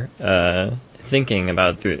entire thinking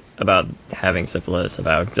about having syphilis,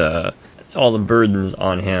 about all the burdens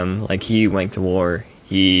on him. Like, he went to war,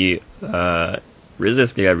 he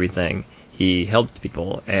resisted everything, he helped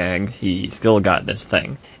people, and he still got this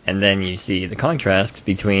thing. And then you see the contrast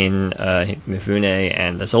between Mifune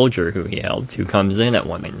and the soldier who he helped, who comes in at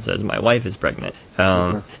one point and says, my wife is pregnant.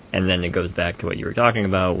 And then it goes back to what you were talking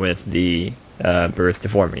about with the birth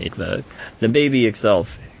deformity. The baby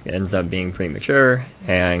itself ends up being premature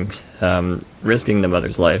and risking the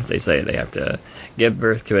mother's life. They say they have to give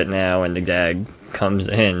birth to it now, and the dad comes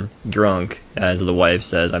in drunk as the wife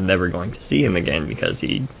says, I'm never going to see him again because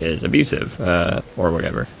he is abusive, or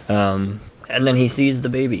whatever. And then he sees the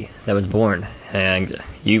baby that was born, and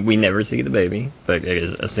we never see the baby, but it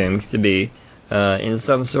is assumed to be in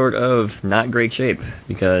some sort of not great shape,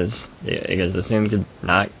 because it is assumed to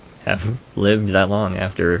not have lived that long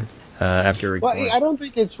after it's Well, born. I don't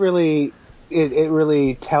think it's really it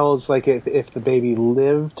really tells like if the baby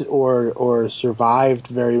lived or survived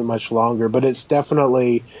very much longer, but it's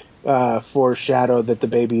definitely foreshadowed that the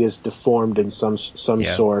baby is deformed in some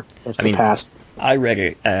sort of capacity. I read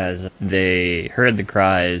it as they heard the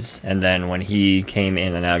cries, and then when he came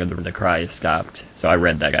in and out of the cries stopped. So I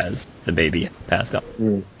read that as the baby passed up.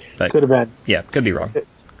 But could have been. Yeah, could be wrong.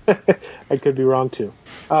 I could be wrong too.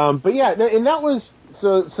 But yeah, and that was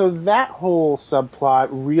so that whole subplot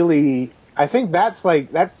really, I think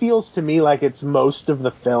that feels to me like it's most of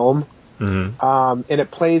the film. And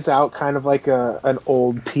it plays out kind of like an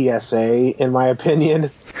old PSA, in my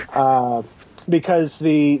opinion, because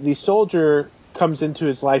the soldier comes into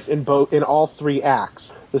his life in all three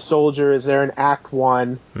acts. The soldier is there in Act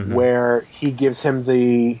 1, where he gives him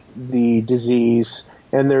the disease,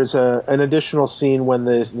 and there's an additional scene when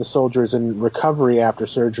the soldier is in recovery after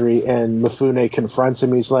surgery, and Mifune confronts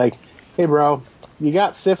him. He's like, "Hey, bro, you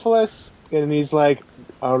got syphilis?" And he's like,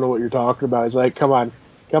 "I don't know what you're talking about." He's like, Come on.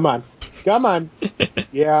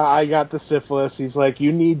 Yeah, I got the syphilis. He's like,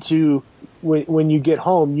 "You need to, when you get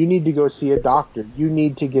home, you need to go see a doctor. You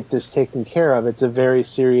need to get this taken care of. It's a very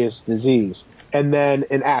serious disease." And then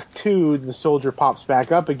in Act 2, the soldier pops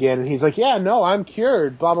back up again, and he's like, "Yeah, no, I'm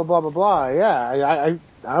cured. Blah blah blah blah blah. Yeah,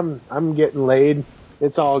 I'm getting laid.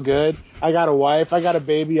 It's all good. I got a wife. I got a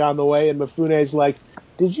baby on the way." And Mifune's like,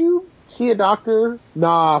 "Did you see a doctor?"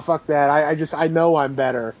 "Nah, fuck that. I know I'm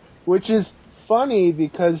better." Which is funny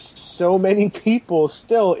because so many people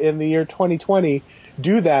still in the year 2020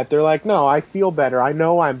 do that. They're like, "No, I feel better. I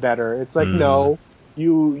know I'm better." It's like, no.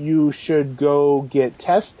 You should go get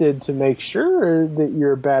tested to make sure that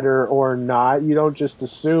you're better or not. You don't just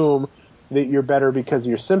assume that you're better because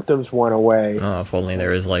your symptoms went away. Oh, if only there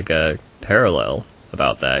was like a parallel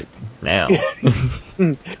about that now.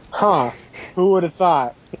 Huh. Who would have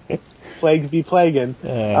thought? Plagues be plaguing.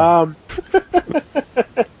 And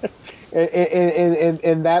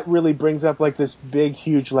that really brings up like this big,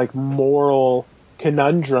 huge, like moral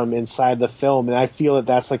conundrum inside the film, and I feel that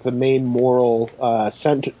that's like the main moral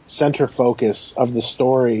center focus of the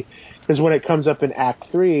story, because when it comes up in Act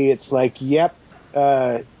 3, it's like, yep,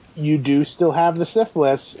 you do still have the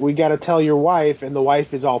syphilis. We got to tell your wife, and the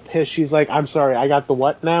wife is all pissed. She's like, "I'm sorry, I got the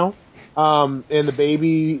what now?" And the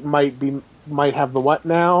baby might have the what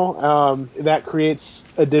now. That creates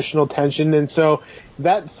additional tension, and so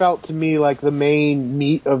that felt to me like the main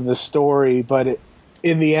meat of the story, but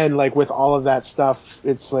in the end, like with all of that stuff,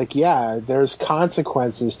 it's like, yeah, there's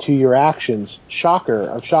consequences to your actions. Shocker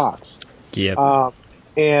of shocks. Yep.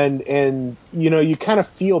 And you know, you kind of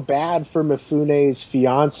feel bad for Mifune's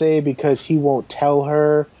fiance because he won't tell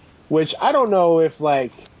her, which I don't know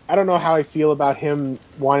how I feel about him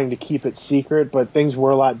wanting to keep it secret, but things were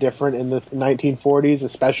a lot different in the 1940s,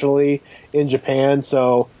 especially in Japan,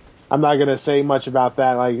 so I'm not going to say much about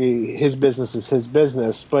that. Like, his business is his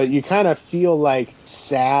business, but you kind of feel like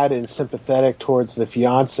sad and sympathetic towards the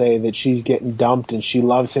fiance that she's getting dumped and she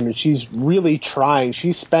loves him and she's really trying.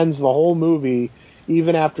 She spends the whole movie,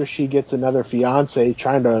 even after she gets another fiance,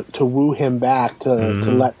 trying to woo him back, to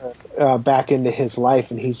let her back into his life.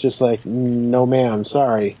 And he's just like, "No, ma'am,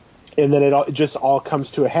 sorry." And then it just all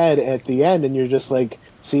comes to a head at the end, and you're just like,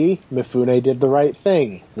 see, Mifune did the right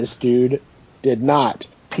thing. This dude did not.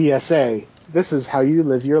 PSA, this is how you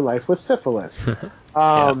live your life with syphilis.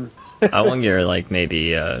 I wonder, like,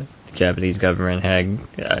 maybe the Japanese government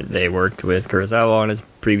they worked with Kurosawa on his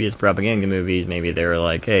previous propaganda movies. Maybe they were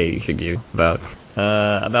like, "Hey, you should do about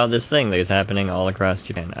this thing that is happening all across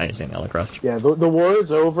Japan." I assume all across Japan. Yeah, the war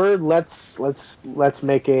is over. Let's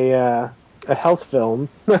make a health film.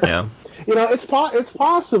 Yeah. You know, it's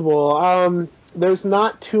possible. There's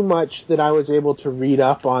not too much that I was able to read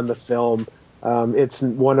up on the film. It's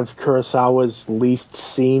one of Kurosawa's least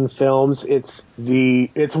seen films. It's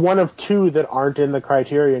one of two that aren't in the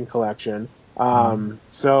Criterion Collection.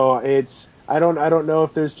 So I don't know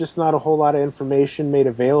if there's just not a whole lot of information made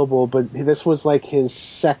available, but this was like his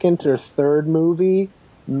second or third movie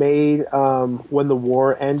made when the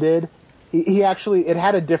war ended. He actually, it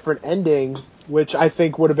had a different ending, which I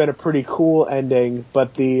think would have been a pretty cool ending,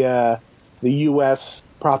 but the U.S.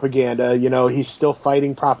 propaganda, you know, he's still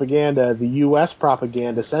fighting propaganda. The U.S.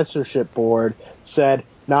 propaganda censorship board said,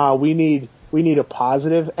 "Nah, we need a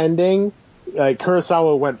positive ending." Like,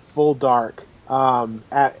 Kurosawa went full dark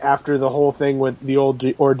after the whole thing with the old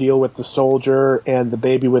ordeal with the soldier and the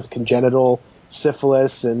baby with congenital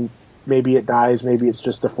syphilis, and maybe it dies, maybe it's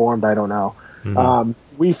just deformed, I don't know.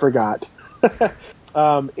 We forgot.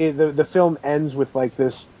 The film ends with like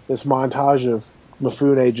this montage of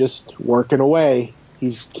Mifune just working away.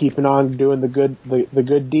 He's keeping on doing the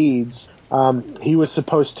good deeds. He was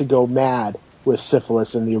supposed to go mad with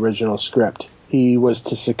syphilis in the original script. He was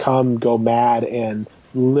to succumb, go mad, and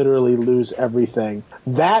literally lose everything.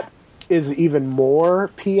 That is even more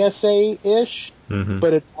PSA-ish,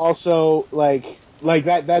 but it's also like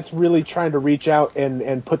that's really trying to reach out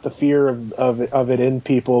and put the fear of it in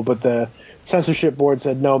people. But the censorship board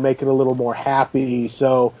said, no, make it a little more happy.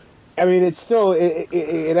 So, I mean, it's still,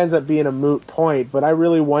 it ends up being a moot point, but I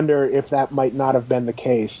really wonder if that might not have been the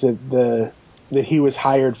case, that he was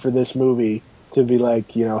hired for this movie to be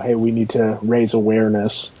like, you know, hey, we need to raise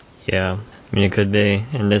awareness. Yeah, I mean it could be.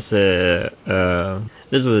 And this was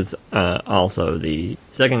also the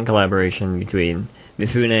second collaboration between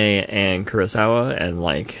Mifune and Kurosawa, and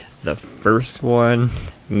like the first one,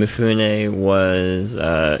 Mifune was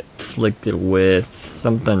afflicted with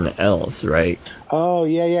something else, right? Oh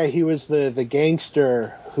yeah, he was the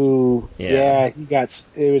gangster who it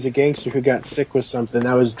was a gangster who got sick with something.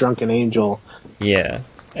 That was Drunken Angel. Yeah,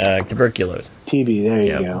 tuberculosis. TB. There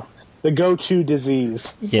you go. The go-to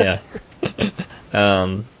disease. Yeah.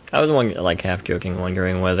 I was half joking,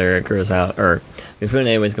 wondering whether Kurosawa or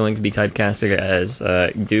Mifune was going to be typecasted as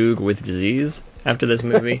Dude with disease after this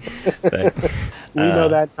movie. But we know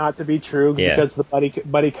that not to be true because the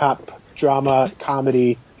buddy cop drama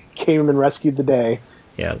comedy came and rescued the day.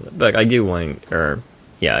 Yeah, but I do wonder,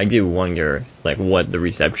 like, what the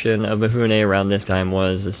reception of Mifune around this time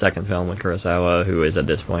was. The second film with Kurosawa, who is at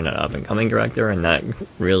this point an up-and-coming director and not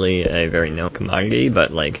really a very known commodity,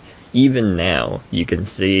 but, like, even now, you can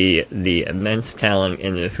see the immense talent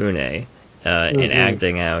in Mifune in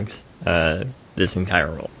acting out this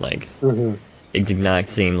entire role. Like, it did not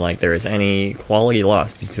seem like there was any quality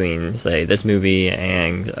loss between, say, this movie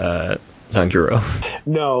and Sanjuro.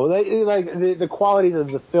 No, the qualities of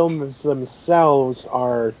the films themselves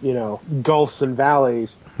are, gulfs and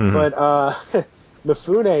valleys. But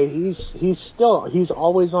Mifune, he's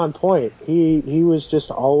always on point. He was just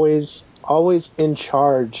always in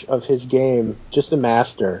charge of his game, just a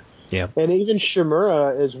master. Yeah. And even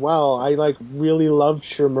Shimura as well. I really loved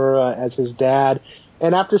Shimura as his dad.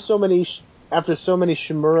 And after so many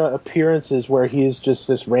Shimura appearances where he's just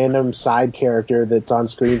this random side character that's on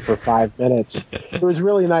screen for 5 minutes, it was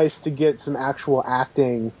really nice to get some actual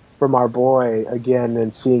acting from our boy again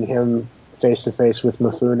and seeing him face to face with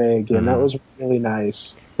Mifune again. That was really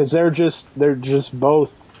nice because they're just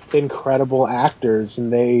both incredible actors,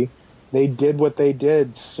 and they did what they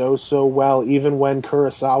did so well, even when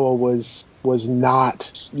Kurosawa was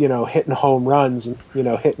not, hitting home runs and,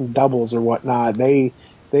 hitting doubles or whatnot. They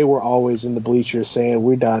were always in the bleachers saying,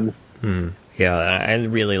 we're done. Yeah, I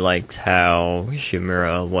really liked how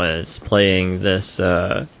Shimura was playing this,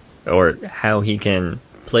 or how he can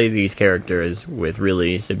play these characters with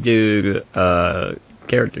really subdued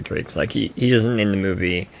character traits. Like, he isn't in the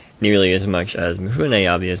movie nearly as much as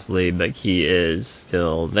Mifune, obviously, but he is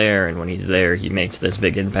still there, and when he's there, he makes this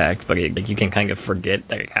big impact, but you can kind of forget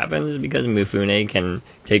that it happens because Mifune can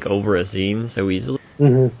take over a scene so easily.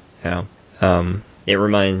 Yeah. It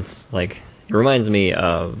reminds me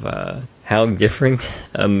of how different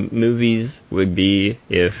movies would be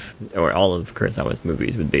or all of Kurosawa's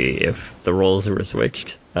movies would be if the roles were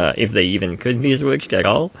switched, if they even could be switched at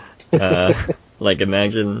all. Like,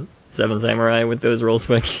 imagine Seven Samurai with those roles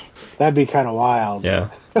switched. That'd be kind of wild.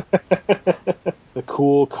 Yeah. The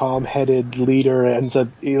cool, calm-headed leader ends up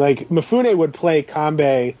Mifune would play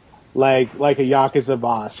Kanbei like a Yakuza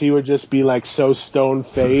boss. He would just be so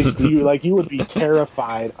stone-faced. you would be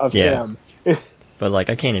terrified of him. But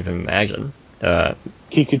I can't even imagine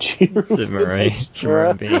Kikuchi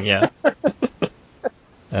Shimura being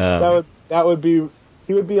that would be,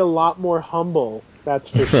 he would be a lot more humble. That's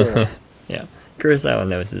for sure. Yeah. Kurosawa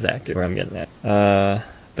knows his actor, where I'm getting at.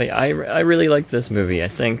 But I really liked this movie. I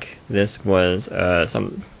think this was as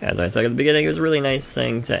I said at the beginning, it was a really nice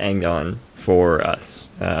thing to end on for us.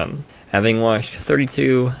 Having watched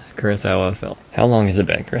 32 Kurosawa films. How long has it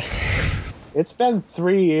been, Chris? It's been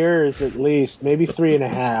 3 years at least, maybe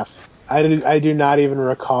 3.5. I do not even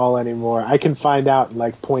recall anymore. I can find out in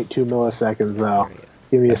 0.2 milliseconds though.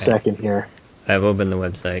 Give me a second here. I've opened the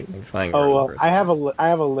website. I have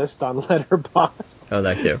a list on Letterboxd. Oh,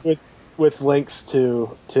 that too. With links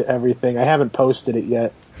to everything. I haven't posted it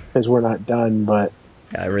yet because we're not done, but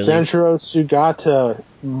Sanshiro Sugata,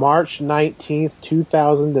 March 19th,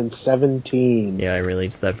 2017. Yeah, I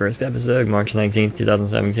released that first episode March 19th,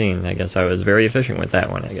 2017. I guess I was very efficient with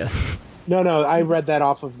that one, I guess. No, I read that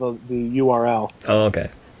off of the URL. Oh,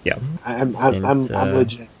 okay. Yeah. I'm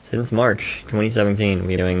legit. Since March 2017,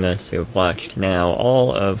 we're doing this. We've watched now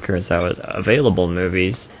all of Kurosawa's available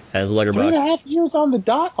movies as Letterboxd. 3.5 years on the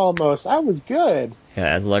dot almost. I was good. Yeah,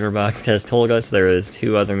 as Letterboxd has told us, there is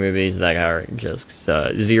 2 other movies that are just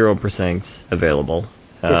 0% available.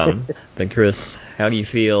 But Chris, how do you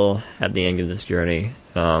feel at the end of this journey?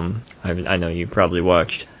 I know you probably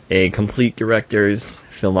watched a complete director's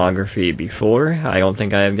filmography before. I don't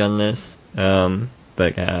think I have done this.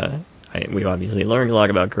 But we obviously learned a lot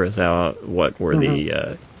about Kurosawa. What were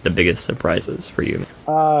the biggest surprises for you?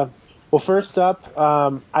 Well, first up,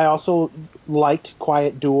 I also liked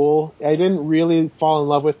Quiet Duel. I didn't really fall in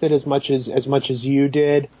love with it as much as you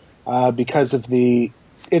did, because of the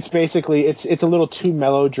it's basically it's a little too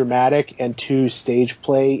melodramatic and too stage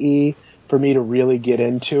play-y for me to really get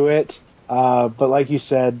into it. But like you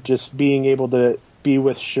said, just being able to be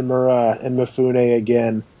with Shimura and Mifune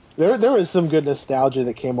again, there was some good nostalgia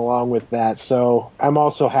that came along with that. So I'm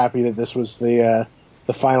also happy that this was the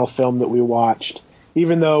final film that we watched.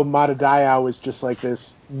 Even though Madadaya was just like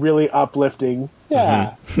this really uplifting,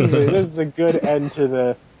 this is a good end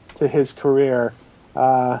to his career.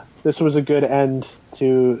 This was a good end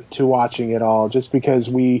to watching it all, just because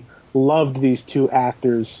we loved these two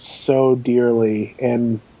actors so dearly,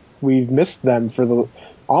 and we've missed them for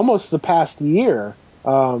almost the past year.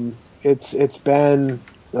 It's been,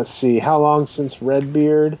 let's see, how long since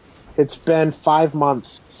Redbeard? It's been 5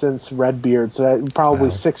 months since Redbeard, so that probably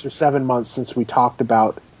 6 or 7 months since we talked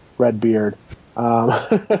about Redbeard.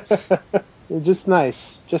 Just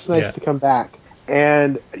nice to come back.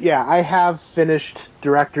 And yeah, I have finished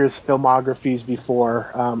directors' filmographies before,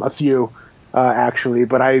 a few actually,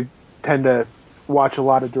 but I tend to watch a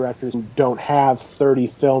lot of directors who don't have 30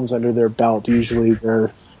 films under their belt. Usually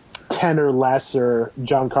they're 10 or less, or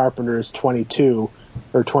John Carpenter's 22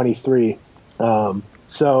 or 23.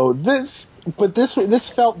 So this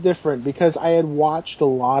felt different because I had watched a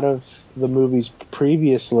lot of the movies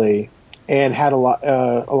previously and had a lot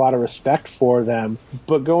of respect for them.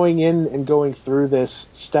 But going in and going through this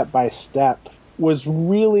step by step was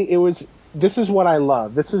really, this is what I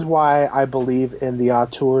love. This is why I believe in the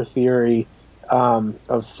auteur theory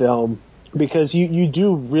of film, because you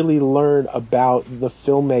do really learn about the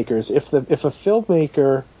filmmakers. If a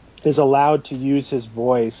filmmaker is allowed to use his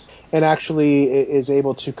voice and actually is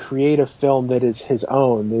able to create a film that is his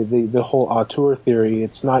own, the whole auteur theory,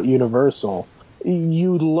 it's not universal.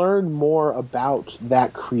 You learn more about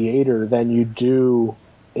that creator than you do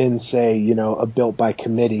in, say, a Built by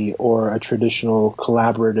Committee or a traditional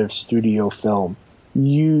collaborative studio film.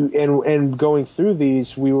 And going through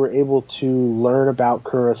these, we were able to learn about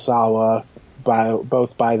Kurosawa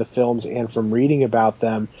both by the films and from reading about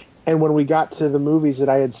them. And when we got to the movies that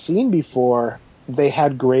I had seen before, they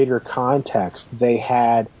had greater context. They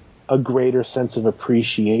had a greater sense of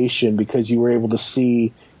appreciation because you were able to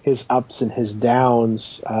see his ups and his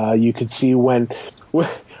downs. You could see when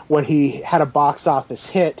he had a box office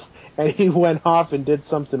hit and he went off and did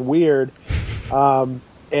something weird. And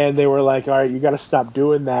they were like, all right, you got to stop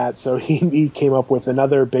doing that. So he came up with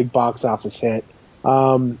another big box office hit.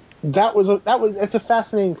 It's a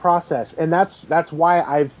fascinating process, and that's why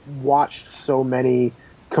I've watched so many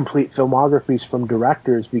complete filmographies from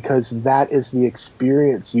directors, because that is the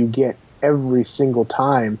experience you get every single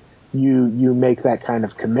time you make that kind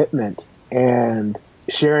of commitment. And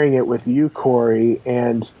sharing it with you, Corey,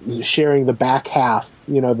 and sharing the back half,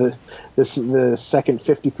 the second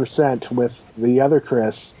 50% with the other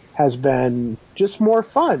Chris, has been just more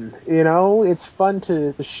fun. It's fun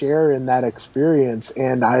to share in that experience,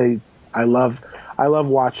 and I love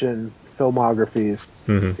watching filmographies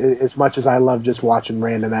as much as I love just watching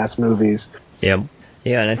random ass movies. Yep.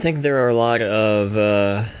 Yeah, and I think there are a lot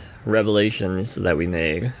of revelations that we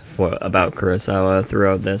made about Kurosawa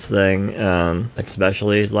throughout this thing,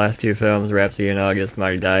 especially his last two films, Rhapsody in August,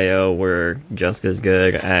 Madadayo, were just as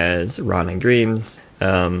good as Running Dreams.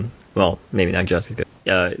 Well, maybe not just as good.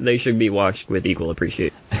 They should be watched with equal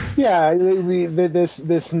appreciation. Yeah,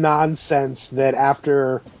 this nonsense that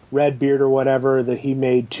after Redbeard or whatever, that he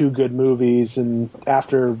made two good movies, and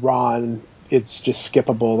after Ron, it's just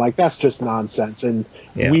skippable. Like, that's just nonsense, and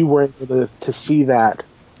we were able to see that.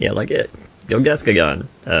 Yeah, like Gilgaskagan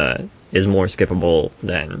is more skippable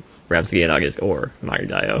than Rhapsody in August or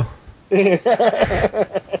Madadayo.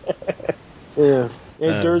 Yeah.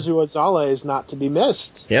 And Derzu Ozala is not to be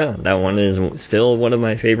missed. Yeah, that one is still one of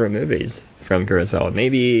my favorite movies from Kurosawa.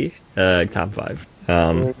 Maybe top 5.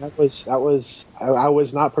 I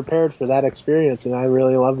was not prepared for that experience, and I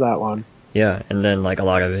really love that one. Yeah, and then like a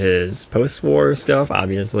lot of his post-war stuff,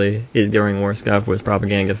 obviously his during-war stuff was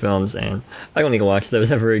propaganda films, and I don't need to watch those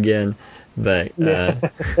ever again. But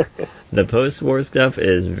the post-war stuff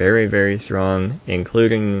is very, very strong,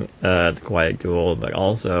 including The Quiet Duel, but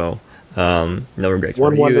also No Regrets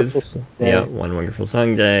for Youth. Yeah, One Wonderful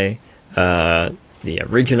Sunday. The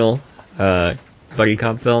original buddy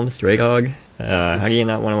cop film, Stray Dog. How do you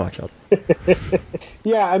not want to watch all that?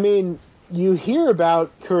 Yeah, I mean, you hear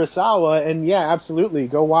about Kurosawa, and yeah, absolutely,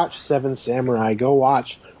 go watch Seven Samurai, go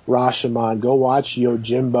watch Rashomon, go watch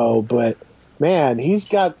Yojimbo, but man, he's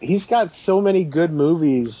got so many good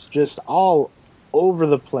movies just all over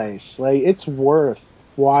the place. Like, it's worth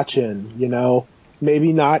watching,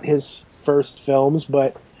 Maybe not his first films,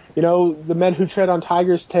 but The Men Who Tread on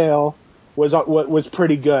Tiger's Tail was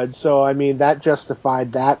pretty good. So I mean that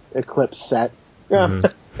justified that Eclipse set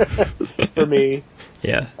for me.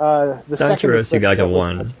 Yeah. The second Sanchiro Eclipse set Sugaga was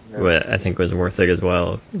 1, much better. I think was worth it as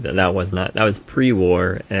well. That was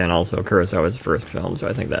pre-war, and also Kurosawa's first film, so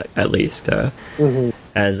I think that at least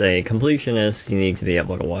as a completionist, you need to be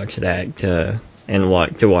able to watch that to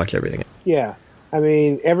watch everything. Yeah. I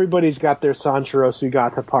mean, everybody's got their Sanshiro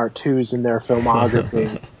Sugata Part 2s in their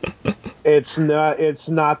filmography. It's not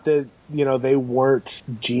that, they weren't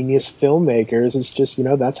genius filmmakers. It's just,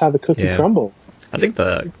 that's how the cookie crumbles. I think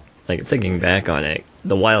thinking back on it,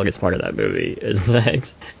 the wildest part of that movie is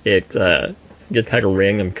that it just had a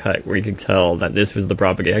random cut where you could tell that this was the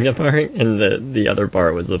propaganda part, and the other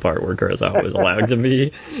part was the part where Kurosawa was allowed to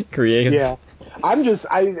be creative. Yeah.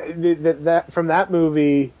 That from that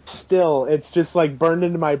movie, still, it's just like burned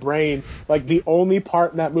into my brain. Like the only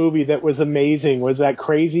part in that movie that was amazing was that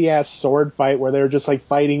crazy ass sword fight where they were just like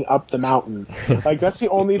fighting up the mountain. Like that's the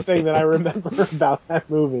only thing that I remember about that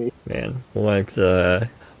movie. Man, what a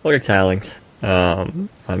talent. I'm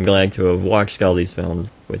glad to have watched all these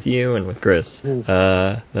films with you and with Chris.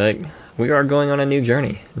 But we are going on a new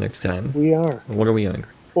journey next time. We are. What are we doing?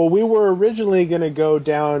 Well, we were originally going to go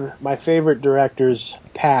down my favorite director's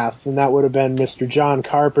path, and that would have been Mr. John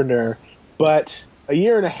Carpenter. But a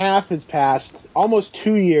year and a half has passed, almost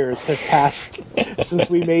 2 years have passed since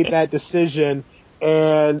we made that decision.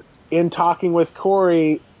 And in talking with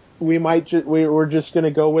Corey, we're just going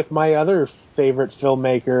to go with my other favorite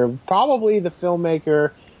filmmaker, probably the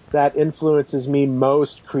filmmaker that influences me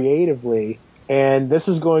most creatively. And this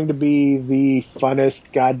is going to be the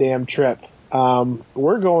funnest goddamn trip.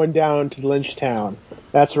 We're going down to Lynchtown.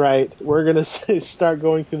 That's right. We're going to start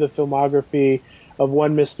going through the filmography of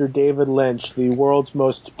one Mr. David Lynch, the world's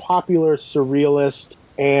most popular surrealist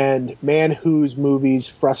and man whose movies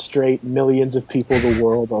frustrate millions of people the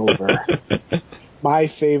world over.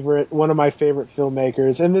 One of my favorite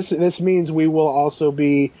filmmakers. And this means we will also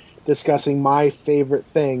be discussing my favorite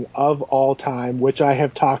thing of all time, which I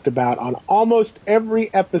have talked about on almost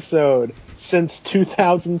every episode since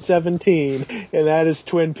 2017, and that is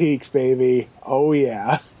Twin Peaks, baby. Oh,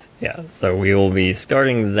 yeah. Yeah, so we will be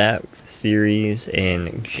starting that series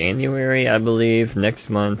in January, I believe. Next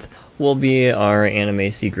month will be our Anime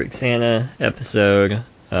Secret Santa episode.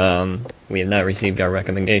 We have not received our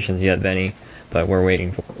recommendations yet, Benny, but we're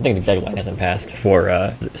waiting for... I think the deadline hasn't passed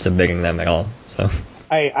for submitting them at all, so...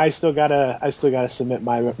 I still gotta submit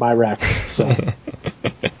my recs. So.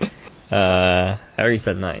 I already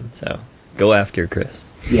said mine, so go after Chris.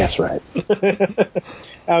 Yes, right.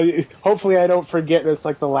 Hopefully I don't forget. It's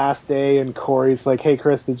like the last day, and Corey's like, "Hey,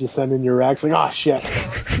 Chris, did you send in your recs?" Like, oh shit.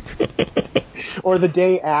 Or the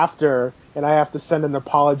day after, and I have to send an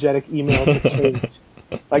apologetic email to Kate.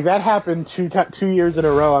 Like that happened 2 years in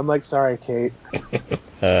a row. I'm like, sorry, Kate.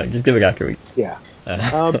 Just give it after week. Yeah.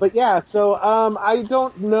 But yeah, so I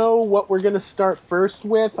don't know what we're going to start first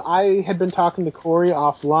with. I had been talking to Corey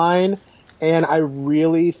offline, and I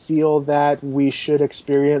really feel that we should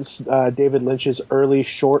experience David Lynch's early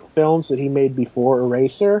short films that he made before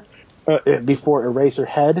Eraserhead,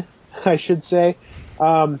 I should say.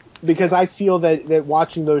 Because I feel that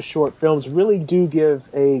watching those short films really do give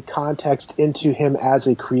a context into him as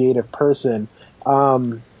a creative person.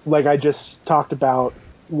 Like I just talked about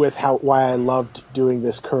with why I loved doing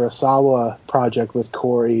this Kurosawa project with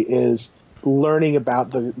Corey is learning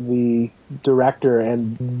about the director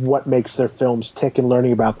and what makes their films tick and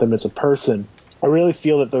learning about them as a person. I really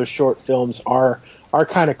feel that those short films are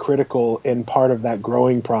kind of critical in part of that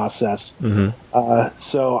growing process. Mm-hmm.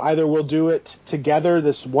 So either we'll do it together,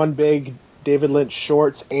 this one big David Lynch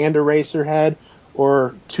shorts and Eraserhead,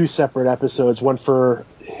 or two separate episodes, one for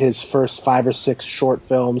his first 5 or 6 short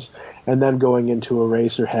films and then going into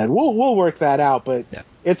Eraserhead. We'll work that out, but yeah.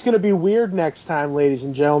 It's going to be weird next time, ladies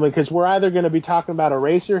and gentlemen, because we're either going to be talking about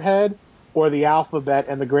Eraserhead or the alphabet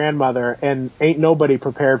and the grandmother, and ain't nobody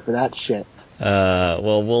prepared for that shit.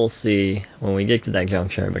 Well, we'll see when we get to that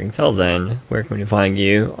juncture, but until then, where can we find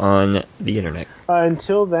you on the internet?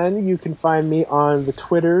 Until then, you can find me on the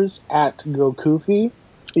Twitters at Gokufi.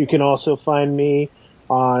 You can also find me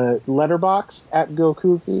on Letterboxd at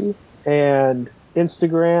Gokufi and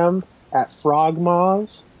Instagram at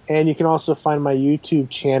Frogmoz. And you can also find my YouTube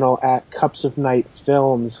channel at Cups of Night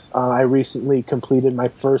Films. I recently completed my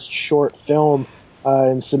first short film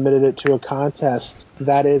and submitted it to a contest.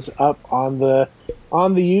 That is up on the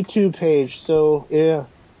YouTube page. So yeah,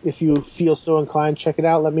 if you feel so inclined, check it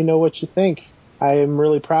out. Let me know what you think. I am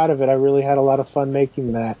really proud of it. I really had a lot of fun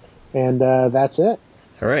making that. And that's it.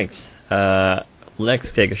 All right.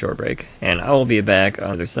 let's take a short break, and I will be back on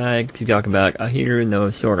the other side to talk about Ahiru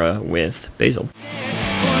no Sora with Basil.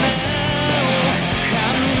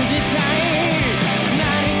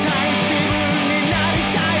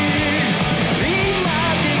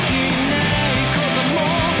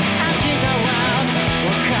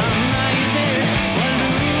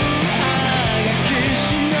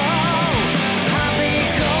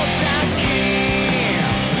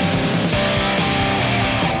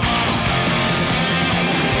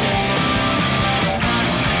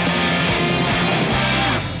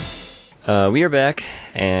 We are back,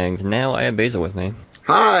 and now I have Basil with me.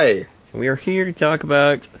 Hi! We are here to talk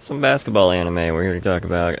about some basketball anime. We're here to talk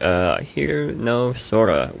about Ahiru no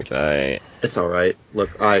Sora, which It's alright.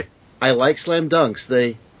 Look, I like slam dunks.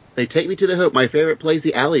 They take me to the hoop. My favorite play is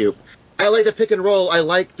the alley-oop. I like the pick and roll. I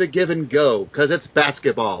like the give and go, because it's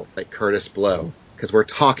basketball, like Curtis Blow, because we're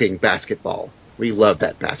talking basketball. We love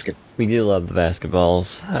that basket. We do love the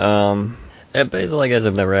basketballs. Basil, I guess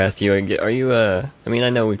I've never asked you. Are you I mean, I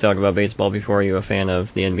know we've talked about baseball before. Are you a fan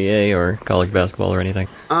of the NBA or college basketball or anything?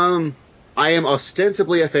 I am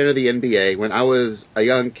ostensibly a fan of the NBA. When I was a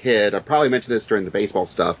young kid, I probably mentioned this during the baseball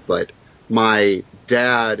stuff, but my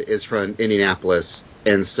dad is from Indianapolis,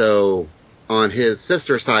 and so on his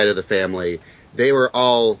sister's side of the family, they were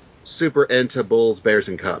all super into Bulls, Bears,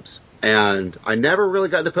 and Cubs. And I never really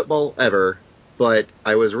got into football ever, but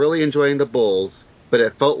I was really enjoying the Bulls. But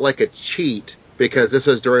it felt like a cheat because this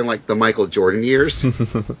was during like the Michael Jordan years.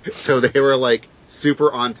 So they were like super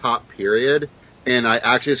on top period. And I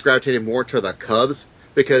actually just gravitated more to the Cubs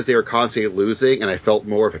because they were constantly losing and I felt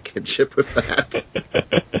more of a kinship with that.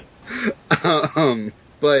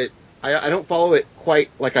 But I don't follow it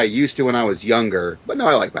quite like I used to when I was younger. But no,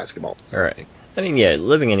 I like basketball. All right. I mean, yeah,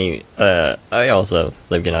 I also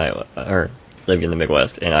lived in Iowa, or lived in the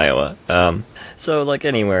Midwest in Iowa. So, like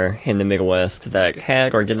anywhere in the Midwest that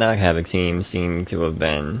had or did not have a team seemed to have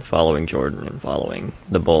been following Jordan and following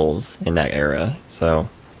the Bulls in that era. So,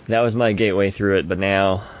 that was my gateway through it, but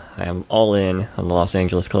now I am all in on the Los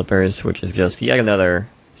Angeles Clippers, which is just yet another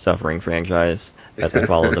suffering franchise as we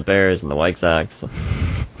follow the Bears and the White Sox.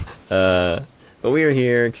 But we are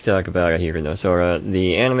here to talk about Ahiru no Sora,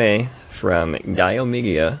 the anime from Dio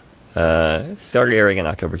Media. Started airing in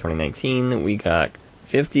October 2019. We got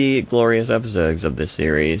 50 glorious episodes of this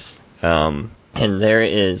series, and there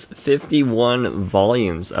is 51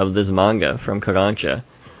 volumes of this manga from Kodansha.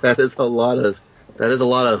 That is a lot of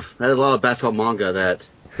basketball manga that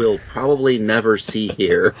we'll probably never see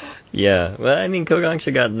here. Yeah, well, I mean,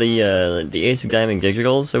 Kodansha got the Ace of Diamond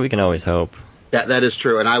Digital, so we can always hope. That is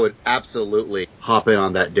true, and I would absolutely hop in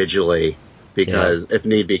on that digitally if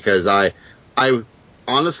need, because I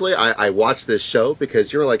honestly, I watched this show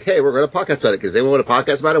because you were like, hey, we're going to podcast about it, because they want to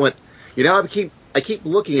podcast about it. I went, I keep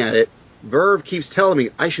looking at it. Verve keeps telling me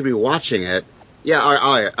I should be watching it. Yeah,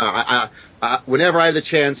 whenever I have the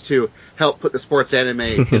chance to help put the sports anime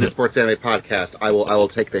in the sports anime podcast, I will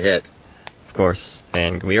take the hit. Of course,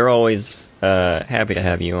 and we are always happy to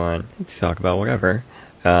have you on to talk about whatever.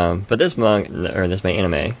 But this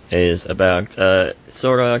anime is about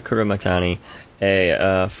Sora Kurumatani,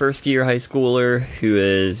 a first-year high schooler who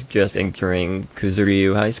is just entering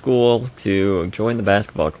Kuzuryu High School to join the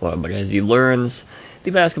basketball club. But as he learns, the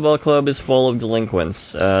basketball club is full of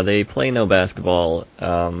delinquents. They play no basketball,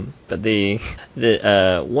 but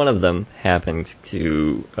one of them happens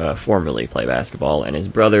to formerly play basketball, and his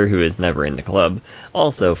brother, who is never in the club,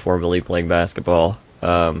 also formerly played basketball.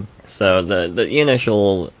 So the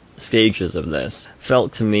initial stages of this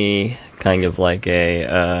felt to me kind of like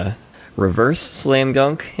a reverse slam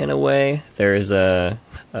dunk in a way. There's a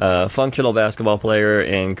functional basketball player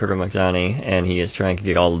in Kurumatani, and he is trying to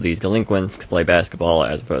get all of these delinquents to play basketball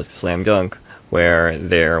as opposed to slam dunk, where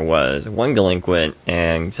there was one delinquent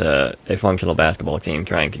and a functional basketball team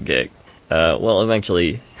trying to get,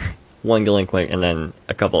 eventually one delinquent and then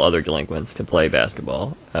a couple other delinquents to play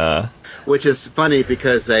basketball. Which is funny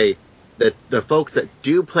because the folks that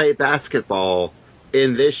do play basketball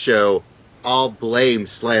in this show all blame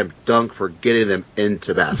Slam Dunk for getting them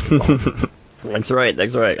into basketball. That's right.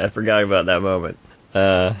 I forgot about that moment.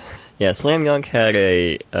 Slam Dunk had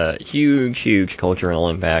a huge cultural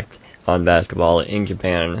impact on basketball in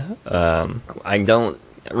Japan. I don't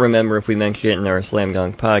remember if we mentioned it in our Slam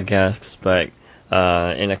Dunk podcasts, but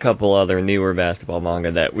in a couple other newer basketball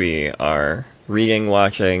manga that we are reading,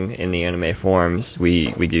 watching in the anime forms, we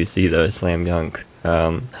do see those Slam Dunk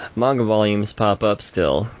manga volumes pop up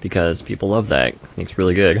still because people love that. It's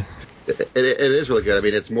really good. It is really good. I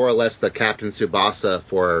mean, it's more or less the Captain Tsubasa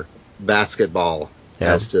for basketball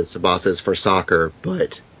as to Tsubasa is for soccer,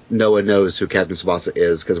 but no one knows who Captain Tsubasa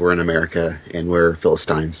is because we're in America and we're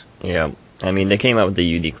Philistines. Yeah. I mean, they came out with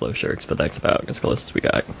the Uniqlo shirts, but that's about as close as we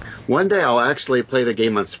got. One day I'll actually play the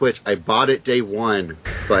game on Switch. I bought it day one,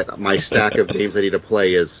 but my stack of games I need to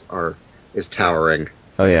play is towering.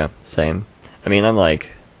 Oh yeah, same. I mean, I'm like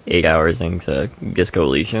 8 hours into Disco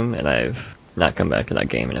Elysium, and I've not come back to that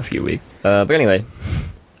game in a few weeks. But anyway,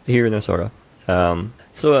 here no Sora.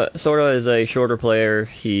 So Sora is a shorter player.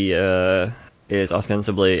 He is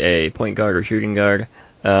ostensibly a point guard or shooting guard.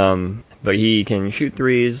 But he can shoot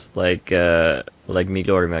threes like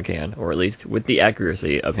Midorima can, or at least with the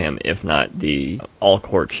accuracy of him, if not the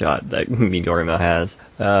all-court shot that Midorima has.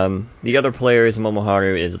 The other player is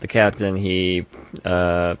Momoharu, is the captain. He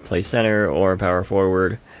plays center or power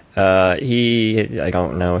forward. I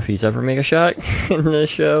don't know if he's ever made a shot in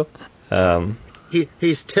this show.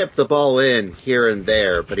 He's tipped the ball in here and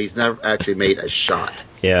there, but he's never actually made a shot.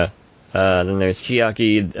 Yeah. Then there's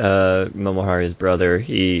Chiaki, Momoharu's brother.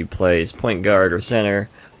 He plays point guard or center,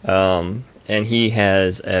 and he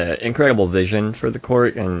has incredible vision for the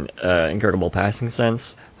court and incredible passing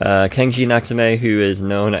sense. Kenji Natsume, who is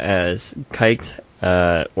known as Kite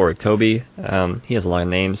or Toby, he has a lot of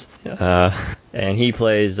names, and he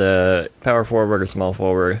plays power forward or small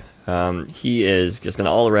forward. He is just an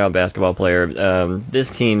all-around basketball player.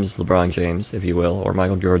 This team's LeBron James, if you will, or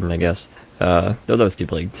Michael Jordan, I guess. Though those two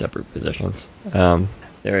played separate positions.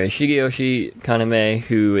 There is Shigeyoshi Kaname,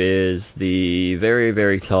 who is the very,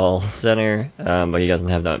 very tall center, but he doesn't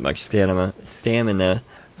have that much stamina.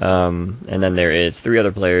 And then there is three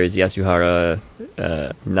other players, Yasuhara,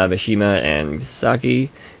 Nabeshima, and Saki,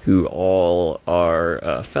 who all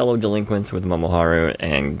are fellow delinquents with Momoharu,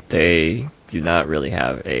 and they do not really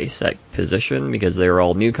have a set position because they're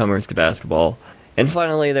all newcomers to basketball. And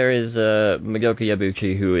finally, there is Madoka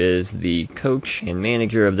Yabuchi, who is the coach and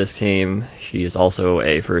manager of this team. She is also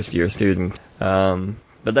a first-year student.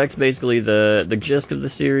 But that's basically the gist of the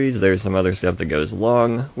series. There's some other stuff that goes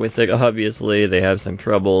along with it. Obviously, they have some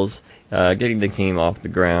troubles getting the team off the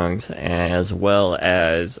ground, as well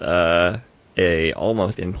as a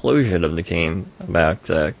almost implosion of the team about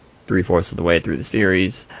 3/4 of the way through the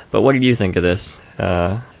series. But what did you think of this,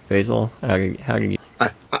 Basil? How did you?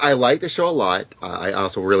 I like the show a lot. I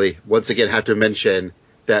also really, once again, have to mention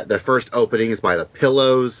that the first opening is by The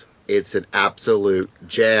Pillows. It's an absolute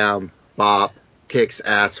jam, bop, kicks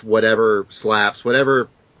ass, whatever, slaps, whatever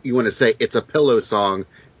you want to say. It's a Pillow song,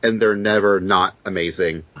 and they're never not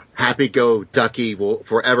amazing. Happy Go Ducky will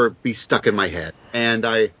forever be stuck in my head. And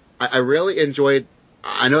I really enjoyed,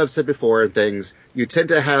 I know I've said before and things, you tend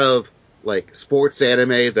to have like sports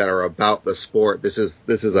anime that are about the sport. This is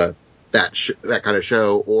that kind of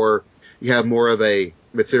show, or you have more of a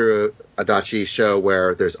Mitsuru Adachi show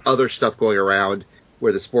where there's other stuff going around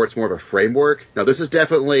where the sport's more of a framework. Now, this is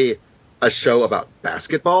definitely a show about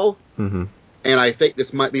basketball, and I think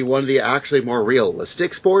this might be one of the actually more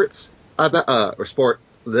realistic sports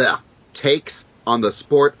takes on the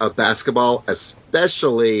sport of basketball,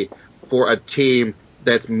 especially for a team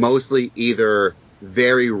that's mostly either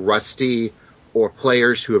very rusty or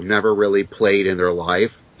players who have never really played in their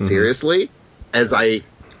life. Seriously, as I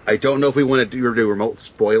don't know if we want to do remote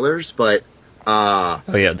spoilers, but oh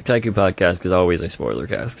yeah, the Kaiku podcast is always a spoiler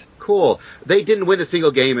cast. Cool. They didn't win a single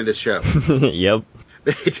game in this show. Yep.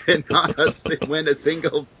 They did not win a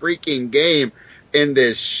single freaking game in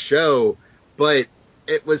this show, but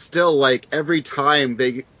it was still like every time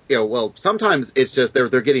they, sometimes it's just they're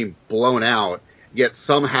getting blown out, yet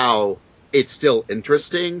somehow it's still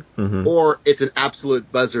interesting, or it's an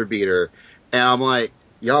absolute buzzer beater, and I'm like,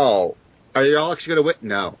 y'all, are y'all actually going to win?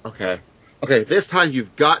 No. Okay. This time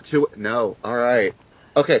you've got to. No. All right.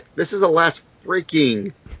 Okay. This is the last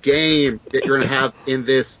freaking game that you're going to have in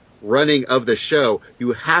this running of the show.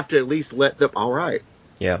 You have to at least let them. All right.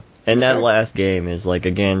 Yeah. And that last game is like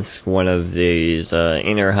against one of these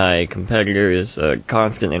inner high competitors,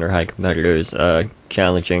 constant inner high competitors,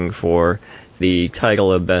 challenging for the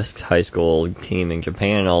title of best high school team in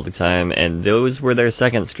Japan all the time, and those were their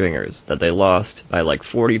second stringers that they lost by like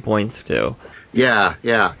 40 points to. Yeah.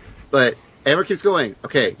 But Amber keeps going,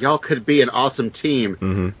 okay, y'all could be an awesome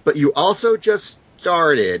team, but you also just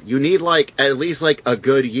started. You need like at least like a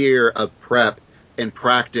good year of prep and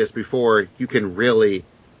practice before you can really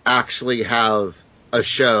actually have a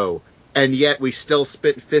show. And yet we still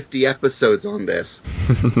spent 50 episodes on this.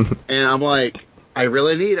 And I'm like, I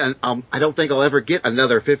really need, I don't think I'll ever get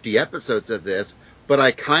another 50 episodes of this, but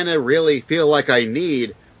I kind of really feel like I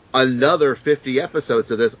need another 50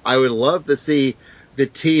 episodes of this. I would love to see the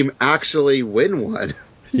team actually win one.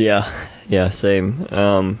 Yeah, same.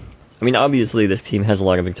 I mean, obviously this team has a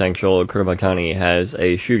lot of potential. Kurobatani has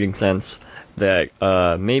a shooting sense that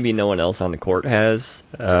maybe no one else on the court has,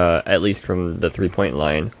 at least from the three-point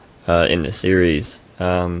line in the series.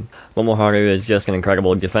 Momoharu is just an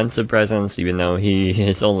incredible defensive presence, even though he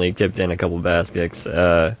has only tipped in a couple baskets.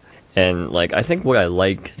 And like, I think what I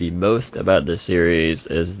like the most about this series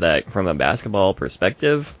is that from a basketball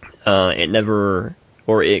perspective,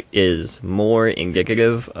 it is more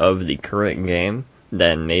indicative of the current game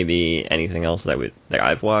than maybe anything else that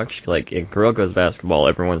I've watched. Like in Kuroko's basketball,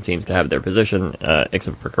 everyone seems to have their position,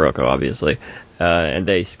 except for Kuroko, obviously, and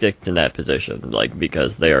they stick to that position, like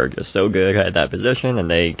because they are just so good at that position and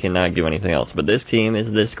they cannot do anything else. But this team is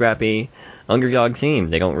this scrappy underdog team.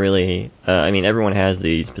 They don't really, I mean, everyone has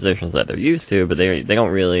these positions that they're used to, but they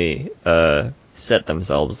don't really set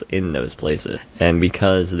themselves in those places. And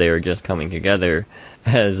because they're just coming together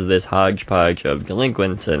as this hodgepodge of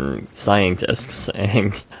delinquents and scientists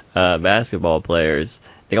and basketball players,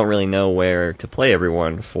 they don't really know where to play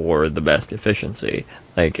everyone for the best efficiency.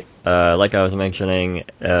 Like I was mentioning,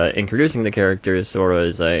 introducing the characters, Sora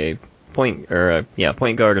is a point guard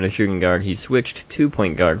and a shooting guard. He switched to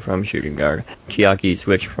point guard from shooting guard. Chiaki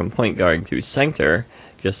switched from point guard to center,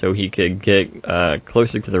 just so he could get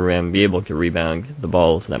closer to the rim, be able to rebound the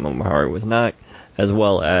balls that Momoharu was not, as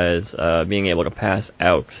well as being able to pass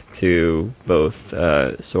out to both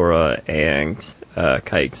Sora and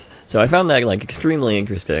Kikes. So I found that like extremely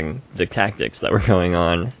interesting, the tactics that were going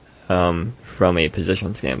on from a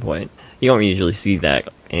position standpoint. You don't usually see that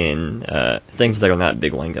in things that are not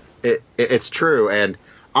big lineup. It's true, and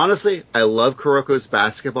honestly, I love Kuroko's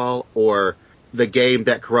basketball, or the game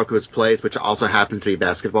that Kuroko's plays, which also happens to be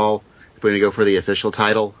basketball, if we're going to go for the official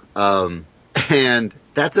title. And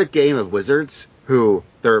that's a game of wizards who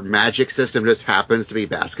their magic system just happens to be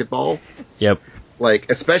basketball. Yep.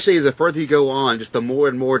 Like, especially the further you go on, just the more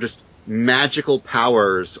and more just magical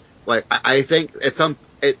powers. Like, I think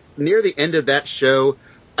near the end of that show,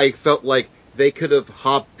 I felt like they could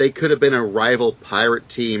have been a rival pirate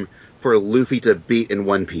team for Luffy to beat in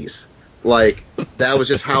One Piece. Like, that was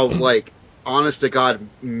just how, like, honest to God,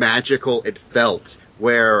 magical it felt.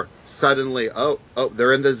 Where suddenly,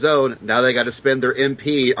 they're in the zone. Now they got to spend their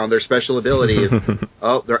MP on their special abilities.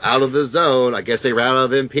 They're out of the zone. I guess they ran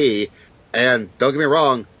out of MP. And don't get me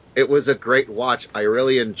wrong, it was a great watch. I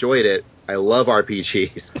really enjoyed it. I love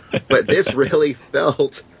RPGs. But this really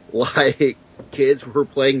felt like kids were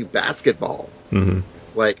playing basketball. Mm-hmm.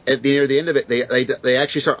 Like, near the end of it, they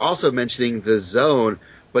actually start also mentioning the zone,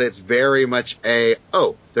 but it's very much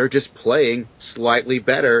they're just playing slightly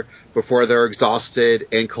better before they're exhausted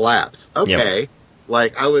and collapse. Okay. Yep.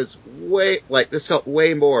 Like, this felt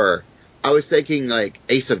way more, I was thinking like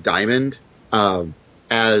Ace of Diamond,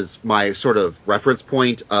 as my sort of reference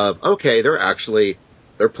point of, okay,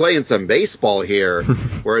 they're playing some baseball here,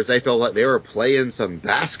 whereas they felt like they were playing some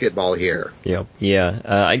basketball here. Yep. Yeah.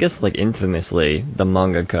 I guess like infamously, the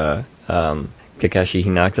mangaka, Kakashi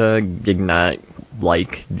Hinata did not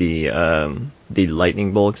like the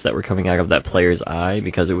lightning bolts that were coming out of that player's eye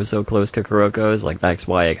because it was so close to Kuroko's. Like, that's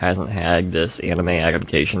why it hasn't had this anime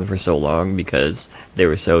adaptation for so long, because they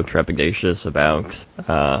were so trepidatious about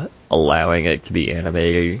allowing it to be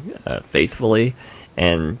animated faithfully,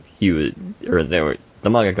 and the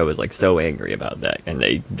mangaka was like so angry about that, and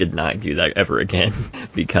they did not do that ever again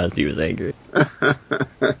because he was angry.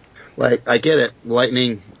 Like, I get it,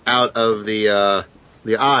 lightning out of the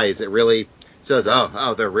eyes, it really says,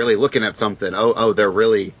 they're really looking at something.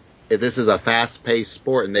 This is a fast-paced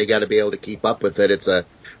sport, and they got to be able to keep up with it. It's a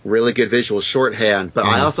really good visual shorthand. But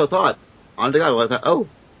I also thought, they're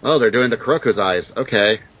doing the Kuroko's eyes.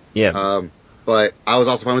 Okay. Yeah. But I was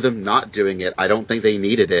also fine with them not doing it. I don't think they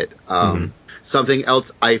needed it. Something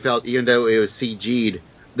else I felt, even though it was CG'd,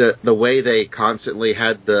 the way they constantly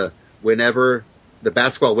had whenever the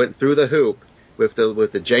basketball went through the hoop with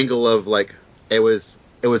the jangle of, like, it was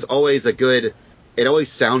always it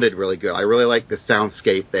always sounded really good. I really like the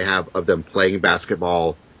soundscape they have of them playing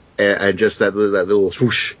basketball, and just that little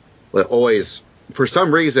swoosh that always, for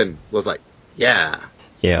some reason, was like, yeah.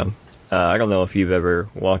 Yeah. I don't know if you've ever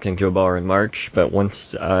walked into a bar in March, but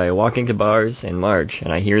once I walk into bars in March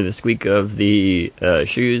and I hear the squeak of the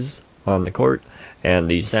shoes on the court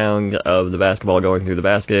and the sound of the basketball going through the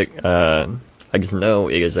basket, I just know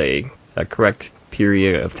it is a correct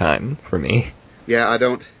period of time for me. Yeah, I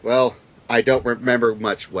don't remember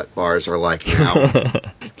much what bars are like now.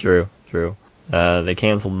 True. They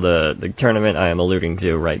canceled the tournament I am alluding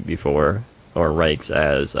to right before, or right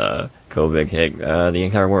as COVID hit the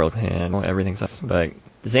entire world, and everything sucks. But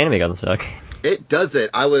this anime doesn't suck. It doesn't.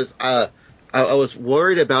 I I was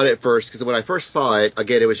worried about it first because when I first saw it,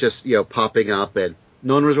 again, it was just, popping up and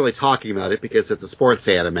no one was really talking about it because it's a sports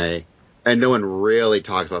anime and no one really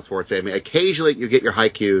talks about sports anime. Occasionally you get your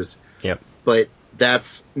Haikyuus, Yep. but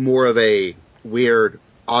that's more of a weird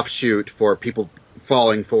offshoot for people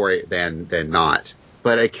falling for it than not.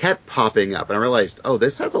 But it kept popping up and I realized, oh,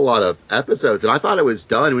 this has a lot of episodes and I thought it was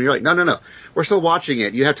done. When you're like, no, we're still watching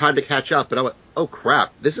it. You have time to catch up. And I went, oh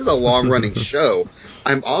crap, this is a long running show.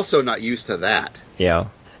 I'm also not used to that. Yeah.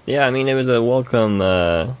 Yeah, I mean, it was a welcome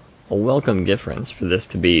difference for this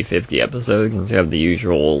to be 50 episodes instead of the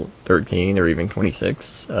usual 13 or even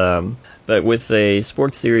 26. But with a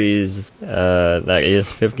sports series that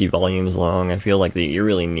is 50 volumes long, I feel like that you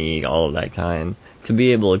really need all of that time to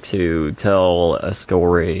be able to tell a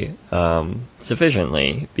story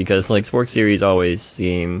sufficiently, because like sports series always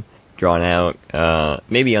seem drawn out,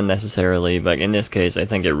 maybe unnecessarily, but in this case I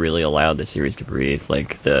think it really allowed the series to breathe.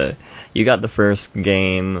 Like you got the first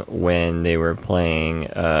game when they were playing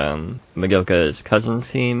Madoka's cousin's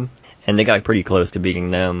team, and they got pretty close to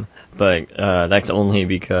beating them, but that's only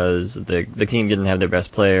because the team didn't have their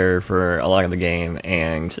best player for a lot of the game,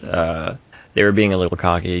 and they were being a little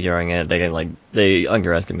cocky during it. They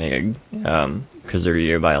underestimated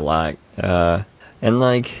Kazuryu by a lot. And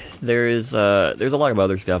like there's a lot of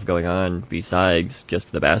other stuff going on besides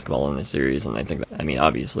just the basketball in this series, and I think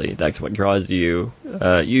obviously that's what draws you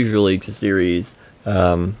usually to series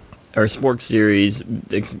or sports series.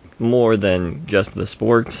 It's more than just the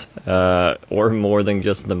sport, or more than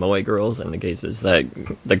just the Moe girls in the cases that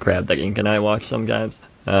the crap that Ink and I watch sometimes.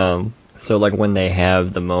 So like when they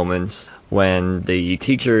have the moments when the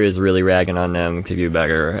teacher is really ragging on them to do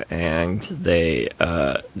better, and they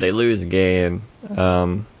lose a game,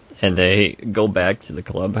 and they go back to the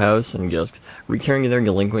clubhouse and just return to their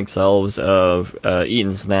delinquent selves of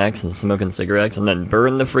eating snacks and smoking cigarettes, and then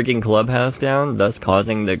burn the freaking clubhouse down, thus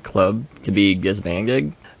causing the club to be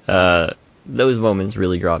disbanded. Those moments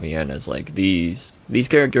really draw me in, as like these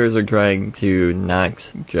characters are trying to not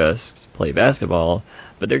just play basketball,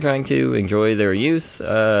 but they're trying to enjoy their youth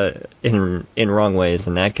in wrong ways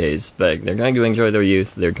in that case. But they're trying to enjoy their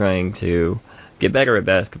youth. They're trying to get better at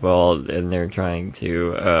basketball, and they're trying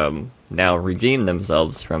to now redeem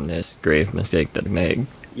themselves from this grave mistake that they made.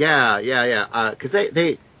 Yeah. Because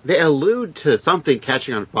they allude to something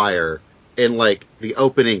catching on fire in like the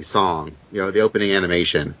opening song, the opening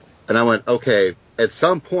animation, and I went, okay, at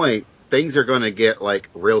some point things are going to get like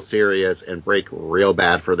real serious and break real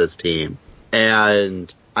bad for this team.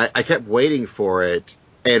 And I kept waiting for it.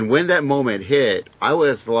 And when that moment hit, I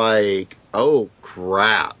was like, oh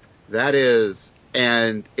crap. That is,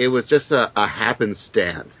 and it was just a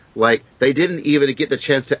happenstance. Like, they didn't even get the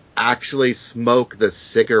chance to actually smoke the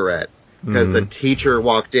cigarette because the teacher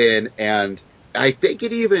walked in, and I think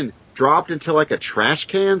it even dropped into like a trash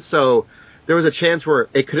can. So there was a chance where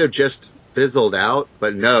it could have just fizzled out,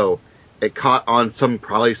 but no, it caught on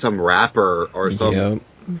probably some wrapper or some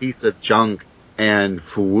piece of junk and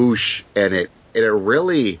whoosh, and it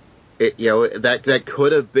really, that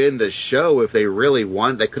could have been the show if they really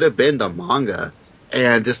wanted. That could have been the manga,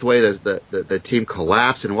 and just the way the team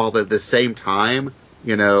collapsed, and while at the same time,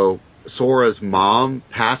 Sora's mom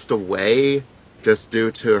passed away just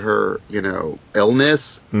due to her,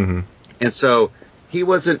 illness, and so he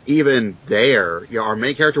wasn't even there. Our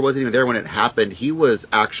main character wasn't even there when it happened. He was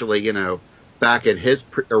actually, back in his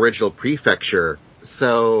original prefecture.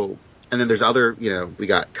 So, and then there's other, we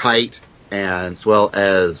got Kite, and as well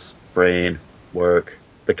as Brain Work,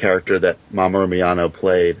 the character that Mamoru Miyano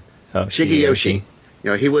played, Shigeyoshi.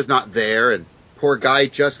 He was not there, and poor guy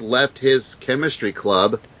just left his chemistry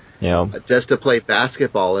club just to play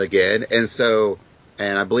basketball again. And so,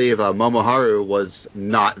 and I believe Momoharu was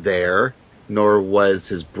not there, nor was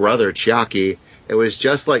his brother Chiaki. It was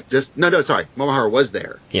sorry, Momoharu was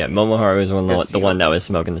there. Yeah, Momoharu was the one that was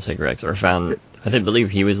smoking the cigarettes, or found. I believe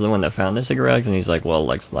he was the one that found the cigarettes, and he's like, well,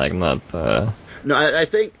 let's light him up. No, I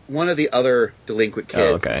think one of the other delinquent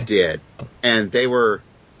kids did, and they were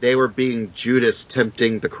being Judas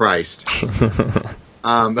tempting the Christ.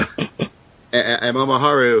 And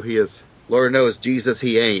Momoharu, he is, Lord knows, Jesus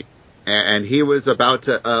he ain't. And he was about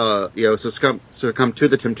to, succumb to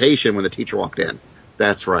the temptation when the teacher walked in.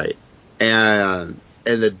 That's right. And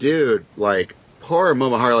the dude, like, poor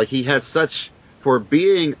Momoharu, like, he has for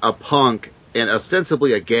being a punk and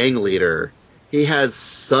ostensibly a gang leader, he has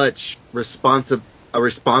such a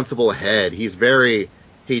responsible head. He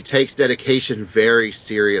takes dedication very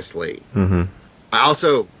seriously. I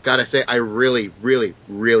also gotta say, I really, really,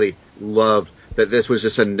 really loved that this was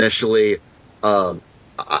just initially, a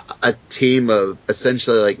team of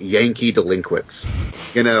essentially like Yankee delinquents,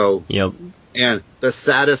 Yep. And the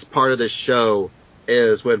saddest part of this show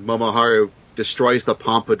is when Momoharu destroys the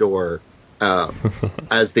pompadour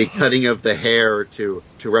as the cutting of the hair to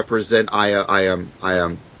represent I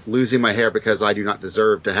am losing my hair because I do not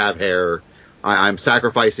deserve to have hair. I'm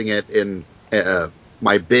sacrificing it in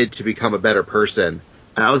my bid to become a better person.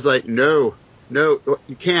 And I was like, no,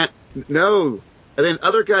 you can't, no. And then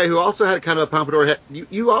other guy who also had kind of a pompadour head,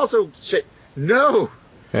 you also, no.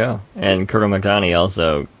 Yeah, and Kuro Matani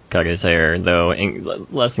also cut his hair, though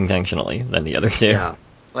less intentionally than the other two. Yeah,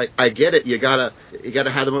 like I get it. You gotta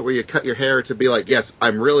have the moment where you cut your hair to be like, yes,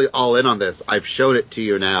 I'm really all in on this. I've showed it to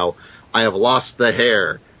you now. I have lost the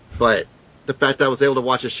hair. But the fact that I was able to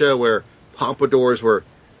watch a show where pompadours were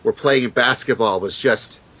playing basketball was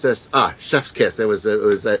just chef's kiss. It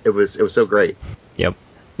was so great. Yep.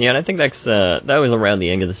 Yeah, and I think that was around the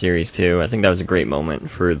end of the series too. I think that was a great moment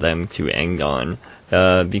for them to end on,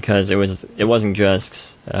 because it wasn't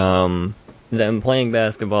just them playing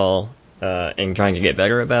basketball and trying to get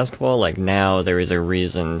better at basketball. Like, now there is a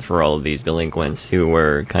reason for all of these delinquents who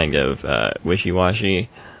were kind of wishy-washy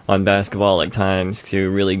on basketball at times to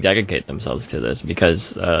really dedicate themselves to this,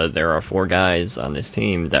 because there are 4 guys on this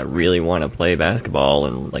team that really want to play basketball,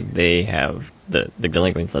 and like they have the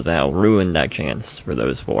delinquents that now ruined that chance for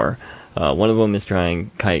those 4. One of them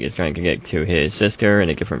Kite is trying to get to his sister in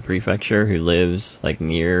a different prefecture who lives like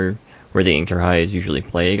near where the Inter Highs usually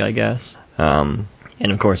played, I guess. And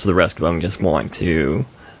of course the rest of them just want to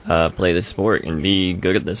play this sport and be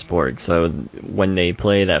good at this sport. So when they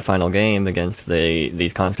play that final game against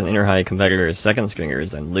these constant Inter High competitors, second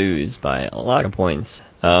stringers, and lose by a lot of points,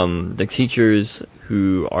 the teachers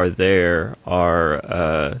who are there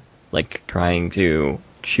are like trying to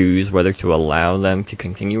choose whether to allow them to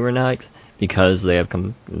continue or not, because they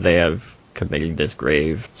have committed this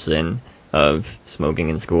grave sin of smoking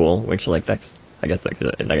in school, which I guess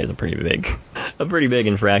that is a pretty big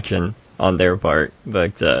infraction on their part.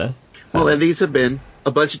 But well, and these have been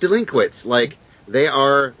a bunch of delinquents. Like, they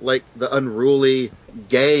are like the unruly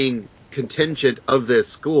gang contingent of this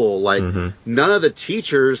school. Like, none of the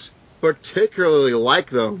teachers particularly like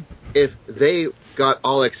them. If they got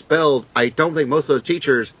all expelled, I don't think most of those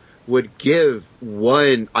teachers would give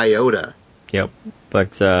 1 iota. Yep.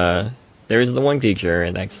 But there's the one teacher,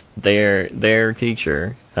 and that's their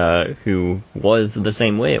teacher, who was the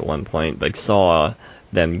same way at one point, but saw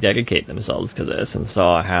them dedicate themselves to this and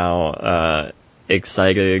saw how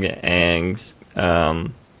excited and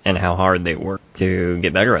how hard they worked to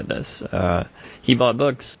get better at this. He bought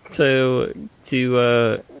books to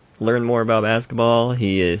learn more about basketball.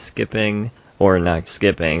 He is skipping, or not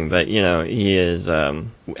skipping, but he is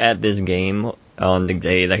at this game on the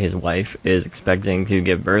day that his wife is expecting to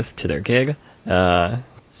give birth to their kid.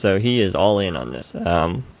 So he is all in on this.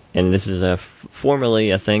 And this is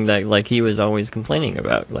formerly a thing that he was always complaining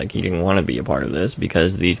about. Like, he didn't want to be a part of this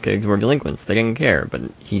because these kids were delinquents. They didn't care, but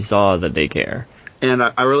he saw that they care. And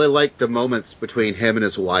I really liked the moments between him and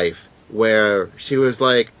his wife where she was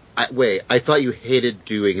like, I thought you hated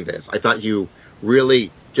doing this. I thought you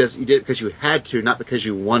really you did it because you had to, not because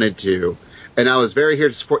you wanted to. And I was very here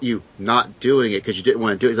to support you not doing it because you didn't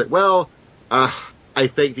want to do it. He's like, well, I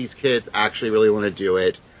think these kids actually really want to do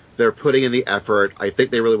it. They're putting in the effort. I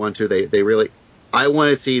think they really want to. They really, I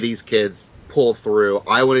want to see these kids pull through.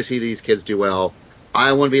 I want to see these kids do well.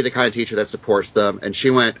 I want to be the kind of teacher that supports them. And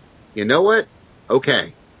she went, you know what?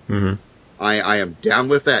 Okay. I am down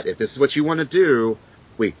with that. If this is what you want to do,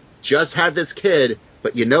 we just had this kid,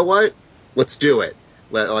 but you know what? Let's do it.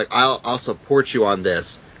 I'll support you on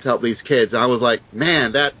this to help these kids. And I was like,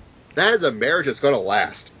 man, that is a marriage that's going to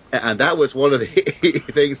last. And that was one of the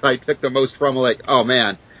things I took the most from. Like, oh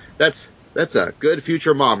man, that's a good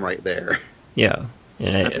future mom right there. Yeah.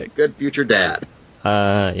 That's a good future dad.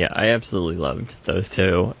 Yeah, I absolutely loved those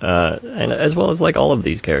two. And as well as all of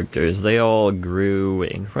these characters, they all grew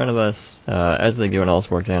in front of us, as they do in all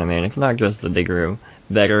sports anime. And it's not just that they grew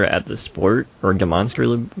better at the sport, or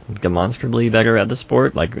demonstrably better at the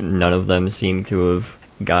sport. Like, none of them seem to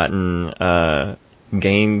have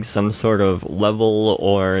gained some sort of level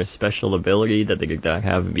or special ability that they did not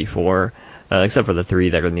have before, except for the 3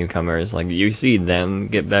 that are newcomers. Like, you see them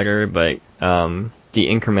get better, but the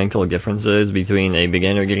incremental differences between a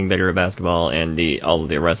beginner getting better at basketball and all of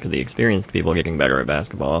the rest of the experienced people getting better at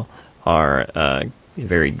basketball are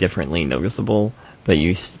very differently noticeable. But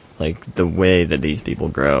the way that these people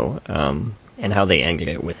grow, and how they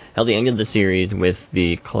ended the series with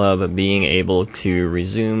the club being able to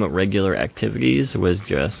resume regular activities was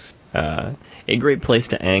just a great place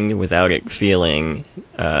to end without it feeling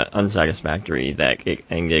unsatisfactory that it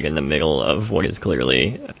ended in the middle of what is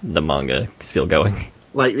clearly the manga still going.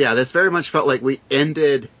 Like, yeah, this very much felt like we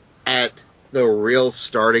ended at the real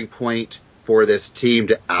starting point for this team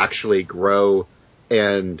to actually grow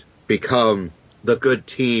and become the good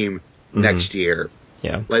team next year.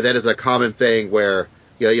 Yeah. Like, that is a common thing where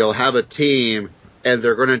you'll have a team and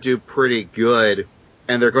they're going to do pretty good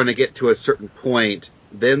and they're going to get to a certain point,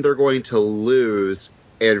 then they're going to lose,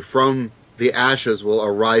 and from the ashes will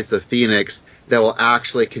arise the phoenix that will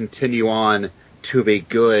actually continue on to be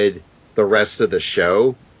good the rest of the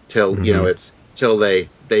show till it's till they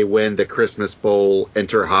win the Christmas Bowl,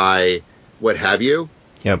 enter high, what have you.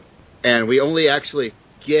 Yep. And we only actually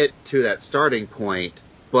get to that starting point,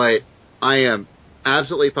 but I am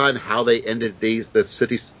absolutely fine how they ended this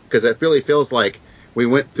 50, because it really feels like we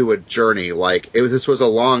went through a journey. Like, this was a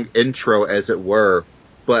long intro, as it were,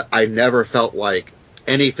 but I never felt like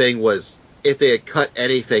anything was. If they had cut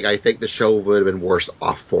anything, I think the show would have been worse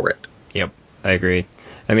off for it. Yep, I agree.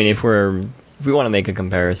 I mean, if we want to make a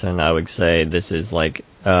comparison, I would say this is like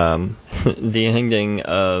the ending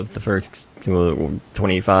of the first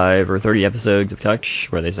 25 or 30 episodes of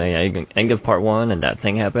Touch, where they say end of part 1 and that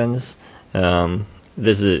thing happens.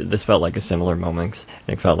 This felt like a similar moment.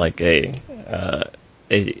 It felt like a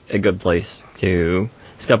good place to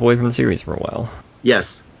step away from the series for a while.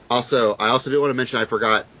 Yes. Also, I also do want to mention, I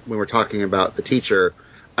forgot when we were talking about the teacher,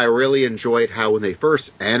 I really enjoyed how when they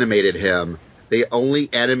first animated him, they only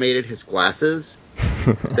animated his glasses.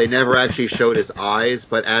 They never actually showed his eyes,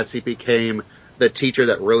 but as he became the teacher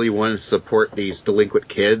that really wanted to support these delinquent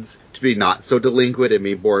kids to be not so delinquent and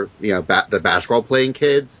be more, the basketball playing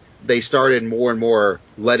kids, they started more and more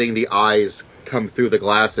letting the eyes come through the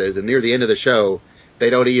glasses. And near the end of the show, they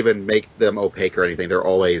don't even make them opaque or anything. They're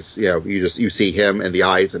always, you see him and the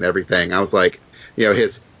eyes and everything. I was like,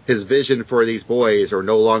 his vision for these boys are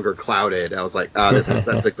no longer clouded. I was like,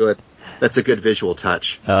 that's a good visual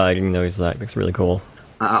touch. I didn't notice that. That's really cool.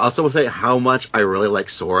 I also will say how much I really like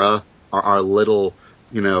Sora, our little,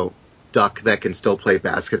 duck that can still play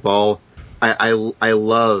basketball. I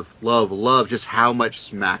love just how much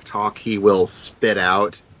smack talk he will spit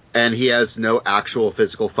out, and he has no actual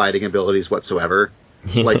physical fighting abilities whatsoever.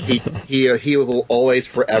 Like, he will always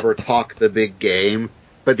forever talk the big game,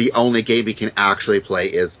 but the only game he can actually play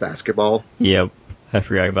is basketball. Yep. I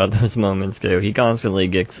forgot about those moments too. He constantly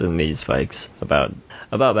gets in these fights about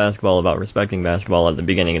basketball, about respecting basketball at the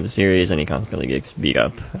beginning of the series, and he constantly gets beat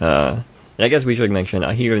up. And I guess we should mention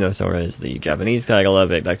Ahiru no Sora is the Japanese title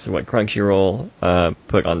of it. That's what Crunchyroll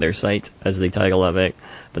put on their site as the title of it.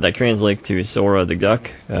 But that translates to Sora the Duck,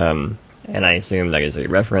 and I assume that is a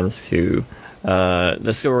reference to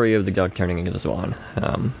the story of the duck turning into the swan.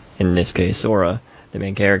 In this case, Sora, the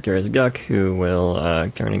main character, is a duck who will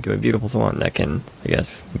turn into a beautiful swan that can, I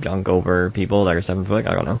guess, dunk over people that are 7 foot.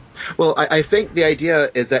 I don't know. Well, I think the idea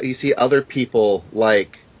is that you see other people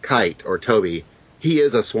like Kite or Toby. He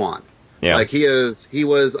is a swan. Yeah. Like, he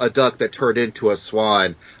was a duck that turned into a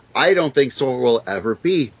swan. I don't think Sora will ever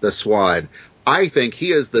be the swan. I think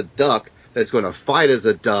he is the duck that's going to fight as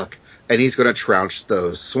a duck, and he's going to trounce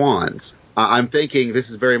those swans. I'm thinking this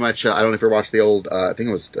is very much, I don't know if you ever watched the old, I think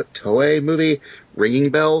it was the Toei movie, Ringing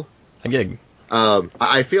Bell. I did.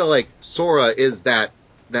 I feel like Sora is that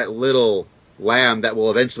little lamb that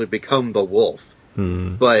will eventually become the wolf.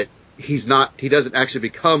 But he doesn't actually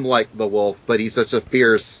become like the wolf, but he's such a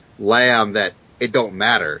fierce lamb that it don't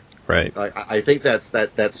matter. Right. I think that's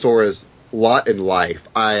Sora's lot in life.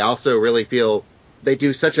 I also really feel they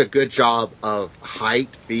do such a good job of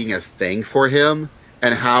height being a thing for him,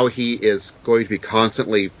 and how he is going to be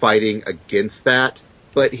constantly fighting against that.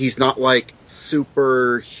 But he's not like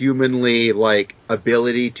superhumanly like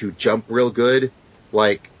ability to jump real good.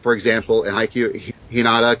 Like, for example, in Haikyuu,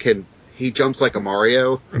 Hinata he jumps like a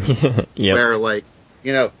Mario. Yep. Where, like,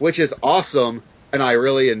 which is awesome, and I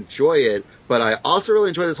really enjoy it. But I also really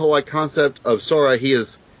enjoy this whole like concept of Sora. He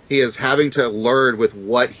is having to learn with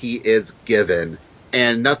what he is given,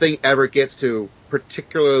 and nothing ever gets to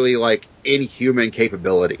particularly like inhuman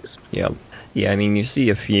capabilities. Yep. Yeah, I mean, you see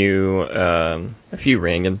a few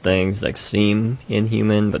random things that seem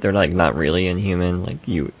inhuman, but they're like not really inhuman. Like,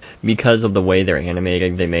 because of the way they're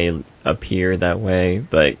animated, they may appear that way,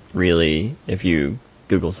 but really, if you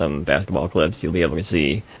Google some basketball clips, you'll be able to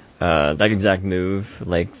see that exact move.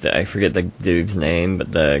 Like, I forget the dude's name,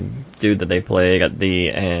 but the dude that they played at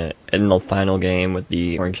in the final game with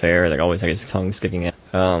the orange hair that always had his tongue sticking out.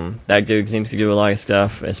 That dude seems to do a lot of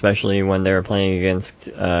stuff, especially when they were playing against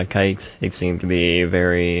Kite. It seemed to be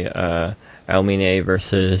very Aomine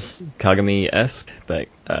versus Kagami-esque, but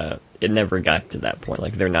it never got to that point.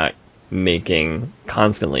 Like, they're not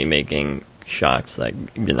constantly making shots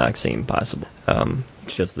that did not seem possible.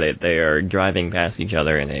 It's just that they are driving past each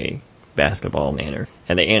other in a basketball manner,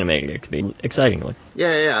 and they animated it to be exciting.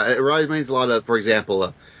 Yeah. It reminds a lot of, for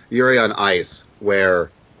example, Yuri on Ice,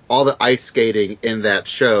 where all the ice skating in that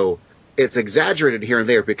show, it's exaggerated here and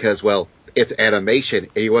there because, well, it's animation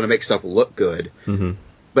and you want to make stuff look good. Mm-hmm.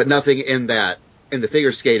 But nothing in the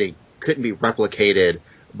figure skating couldn't be replicated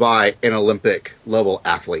by an Olympic level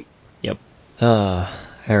athlete. Yep. All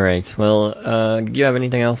right. Well, do you have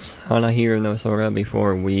anything else on Ahiru no Sora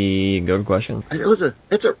before we go to questions?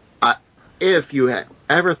 If you had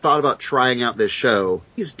ever thought about trying out this show,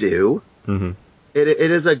 please do. Mm-hmm. It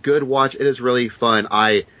is a good watch. It is really fun.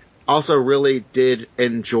 I also really did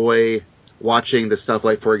enjoy watching the stuff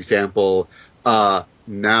like, for example,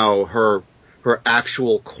 now her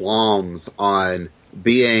actual qualms on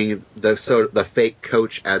being the fake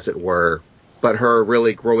coach, as it were, but her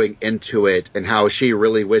really growing into it and how she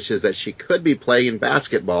really wishes that she could be playing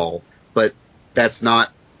basketball, but that's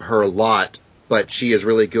not her lot. But she is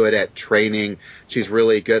really good at training. She's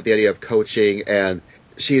really good at the idea of coaching, and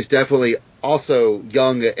she's definitely also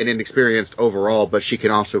young and inexperienced overall, but she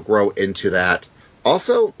can also grow into that.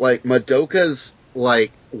 Also, like, Madoka's,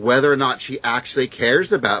 like, whether or not she actually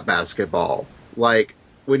cares about basketball. Like,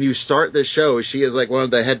 when you start the show, she is like one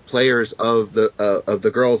of the head players of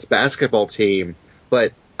the girls' basketball team,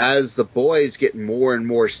 but as the boys get more and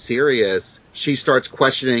more serious, she starts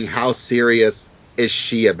questioning how serious is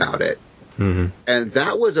she about it. Mm-hmm. And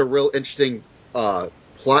that was a real interesting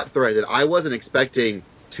plot thread that I wasn't expecting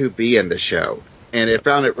to be in the show, and it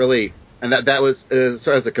found it really. And that was sort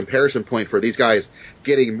of as a comparison point for these guys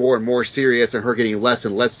getting more and more serious and her getting less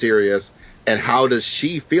and less serious. And how does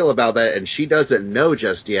she feel about that? And she doesn't know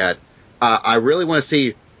just yet. I really want to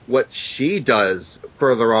see what she does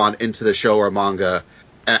further on into the show or manga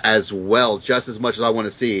as well, just as much as I want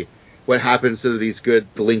to see what happens to these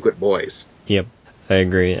good delinquent boys. Yep. I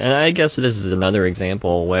agree. And I guess this is another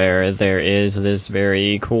example where there is this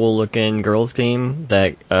very cool-looking girls team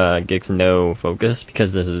that gets no focus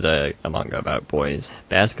because this is a manga about boys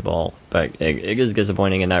basketball. But it is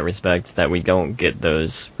disappointing in that respect that we don't get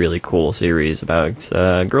those really cool series about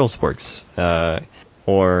girls sports.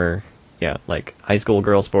 Or, like high school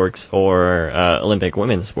girls sports or Olympic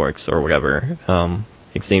women's sports or whatever.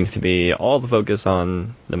 It seems to be all the focus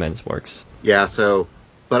on the men's sports. Yeah, so...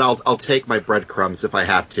 But I'll take my breadcrumbs if I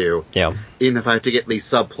have to. Yeah. Even if I have to get these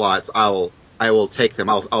subplots, I will take them.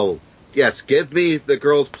 Yes, give me the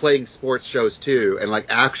girls playing sports shows too, and like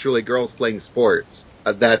actually girls playing sports.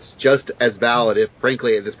 That's just as valid, if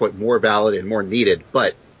frankly at this point more valid and more needed.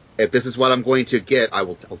 But if this is what I'm going to get,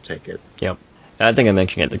 I'll take it. Yep. I think I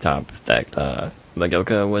mentioned at the top that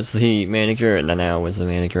Madoka was the manager, and Nanao was the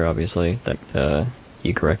manager. Obviously, that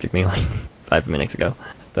you corrected me like 5 minutes ago.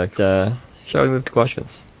 But. Shall we move to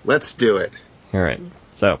questions? Let's do it. All right.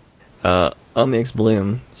 So, Mix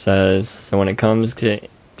Bloom says, so when it comes to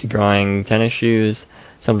drawing tennis shoes,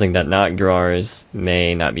 something that not drawers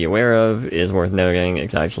may not be aware of is worth noting.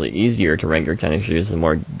 It's actually easier to render tennis shoes the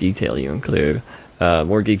more detail you include.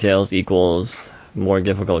 More details equals more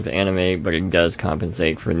difficult to animate, but it does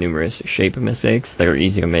compensate for numerous shape mistakes that are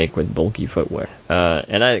easy to make with bulky footwear.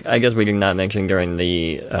 And I guess we did not mention during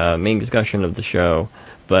the main discussion of the show,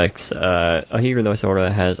 but Ahiru no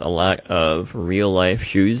Sora has a lot of real-life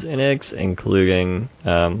shoes in it, including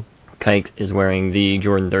Kite is wearing the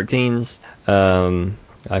Jordan 13s.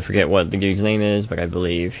 I forget what the dude's name is, but I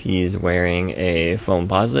believe he's wearing a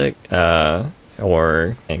Foamposite, and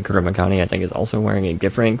Kuromakani I think is also wearing a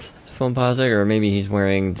different Foamposite, or maybe he's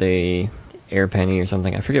wearing the Air Penny or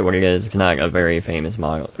something. I forget what it is. It's not a very famous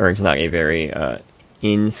model, or it's not a very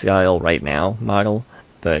in style right now model,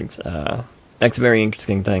 but that's a very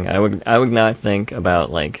interesting thing. I would not think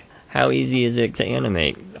about like how easy is it to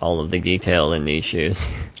animate all of the detail in these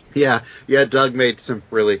shoes. Yeah, Doug made some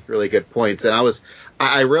really, really good points, and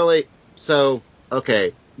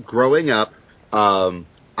growing up,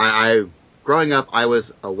 I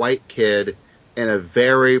was a white kid in a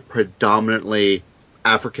very predominantly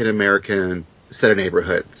African American set of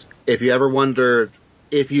neighborhoods. If you ever wondered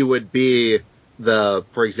if you would be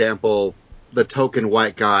for example, the token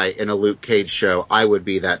white guy in a Luke Cage show, I would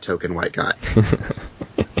be that token white guy.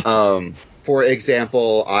 For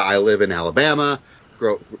example, I live in Alabama,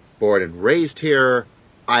 born and raised here.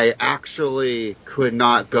 I actually could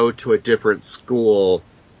not go to a different school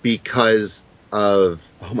because of,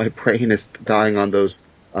 my brain is dying on those,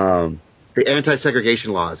 the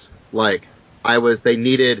anti-segregation laws. Like, they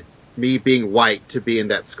needed me being white to be in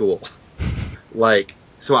that school.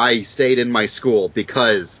 So I stayed in my school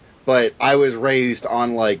because but I was raised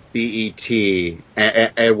on like BET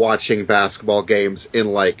and watching basketball games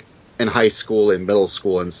in high school and middle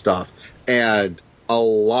school and stuff. And a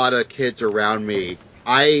lot of kids around me,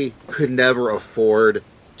 I could never afford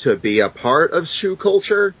to be a part of shoe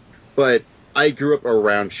culture, but I grew up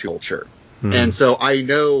around shoe culture. And so I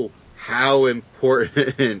know how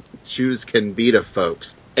important shoes can be to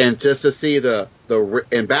folks. And just to see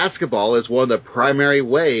and basketball is one of the primary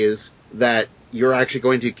ways that you're actually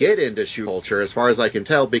going to get into shoe culture, as far as I can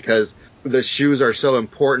tell, because the shoes are so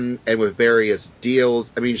important, and with various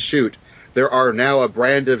deals. I mean, shoot, there are now a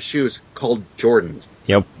brand of shoes called Jordans.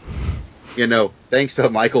 Yep. Thanks to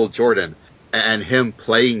Michael Jordan and him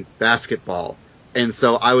playing basketball. And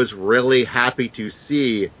so I was really happy to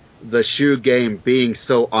see the shoe game being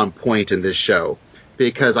so on point in this show,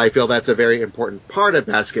 because I feel that's a very important part of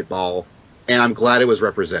basketball, and I'm glad it was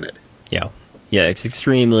represented. Yeah. Yeah, it's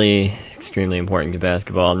extremely, extremely important to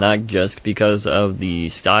basketball, not just because of the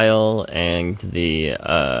style and the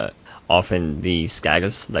often the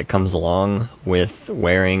status that comes along with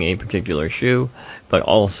wearing a particular shoe, but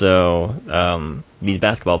also these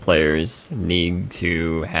basketball players need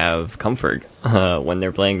to have comfort when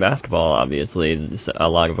they're playing basketball. Obviously, a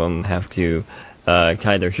lot of them have to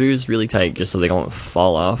tie their shoes really tight just so they don't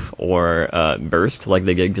fall off or burst like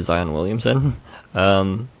they did to Zion Williamson.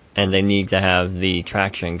 And they need to have the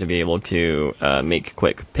traction to be able to make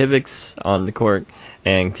quick pivots on the court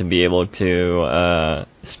and to be able to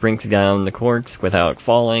sprint down the court without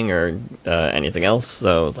falling or anything else.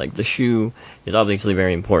 So, like, the shoe is obviously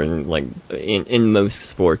very important. Like, in most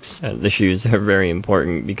sports, the shoes are very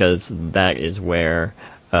important because that is where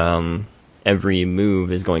every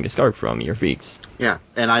move is going to start from, your feet. Yeah,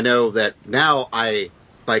 and I know that now I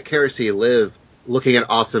vicariously live looking at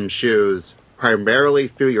awesome shoes primarily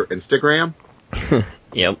through your Instagram.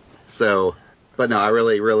 Yep. So, but no, I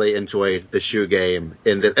really, really enjoyed the shoe game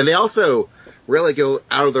in this. And they also really go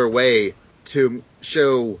out of their way to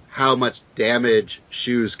show how much damage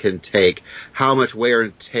shoes can take, how much wear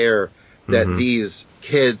and tear that these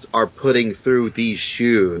kids are putting through these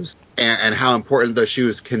shoes, and how important those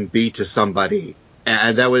shoes can be to somebody.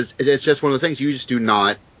 And it's just one of the things you just do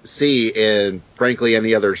not see in, frankly,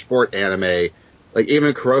 any other sport anime. Like,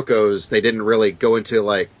 even Kuroko's, they didn't really go into,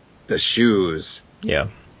 like, the shoes. Yeah.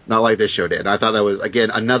 Not like this show did. And I thought that was, again,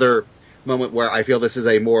 another moment where I feel this is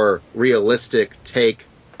a more realistic take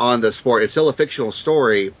on the sport. It's still a fictional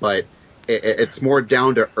story, but it's more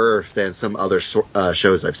down to earth than some other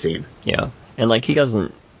shows I've seen. Yeah. And, like, he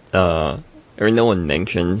doesn't, or no one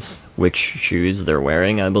mentions which shoes they're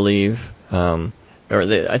wearing, I believe.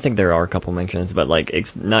 I think there are a couple mentions, but, like,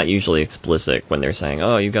 it's not usually explicit when they're saying,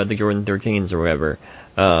 oh, you got the Jordan 13s or whatever.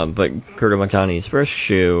 But Kurumagami's first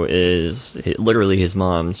shoe is literally his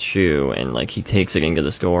mom's shoe, and, like, he takes it into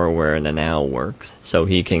the store where Nanao works so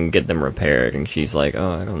he can get them repaired. And she's like,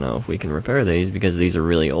 oh, I don't know if we can repair these because these are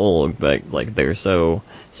really old, but, like, they're so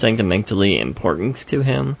sentimentally important to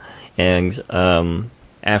him. And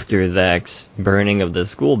after that burning of the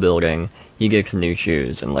school building, he gets new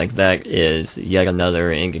shoes, and, like, that is yet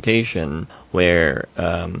another indication where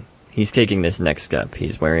he's taking this next step.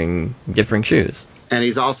 He's wearing different shoes. And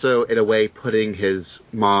he's also, in a way, putting his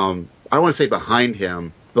mom, I don't want to say behind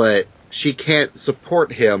him, but she can't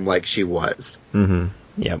support him like she was. Mm-hmm.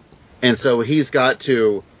 Yep. And so he is going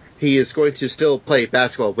to still play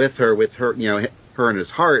basketball with her, her in his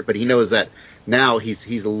heart, but he knows that now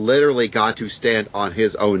he's literally got to stand on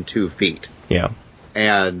his own 2 feet. Yeah.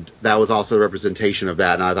 And that was also a representation of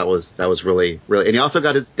that, and I thought that was really, really. And he also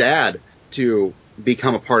got his dad to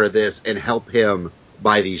become a part of this and help him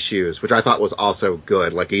buy these shoes, which I thought was also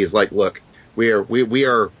good. Like, he's like, look, we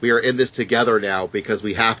are in this together now because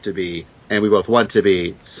we have to be, and we both want to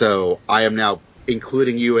be. So I am now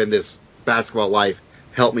including you in this basketball life.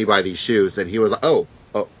 Help me buy these shoes. And he was like, oh,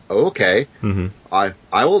 okay. Mm-hmm.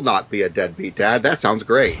 I will not be a deadbeat dad. That sounds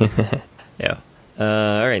great. Yeah.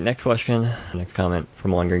 All right, next question. Next comment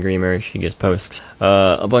from Longer Dreamer. She just posts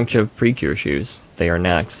a bunch of Precure shoes. They are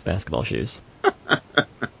not basketball shoes.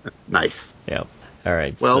 Nice. Yeah. All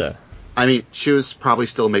right. Well, so, I mean, shoes probably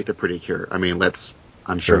still make the Precure. I mean,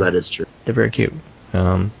 I'm sure that is true. They're very cute.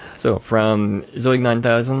 So from Zoid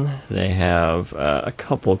 9000, they have a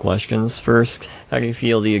couple questions. First, how do you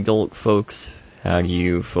feel How do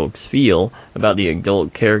you folks feel about the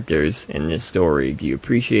adult characters in this story? Do you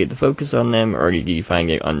appreciate the focus on them, or do you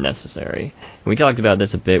find it unnecessary? We talked about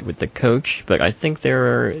this a bit with the coach, but I think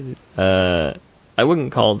I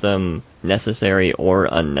wouldn't call them necessary or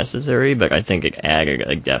unnecessary, but I think it added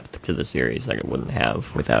a depth to the series that it wouldn't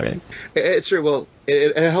have without it. It's true. Well,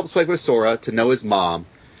 it helps, like with Sora, to know his mom,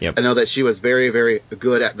 Yep. I know that she was very, very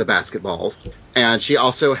good at the basketballs, and she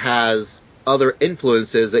also has other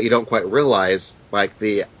influences that you don't quite realize, like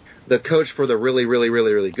the coach for the really, really,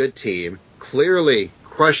 really, really good team clearly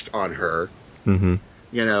crushed on her, Mm-hmm.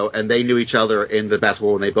 And they knew each other in the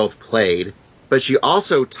basketball when they both played. But she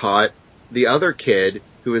also taught the other kid,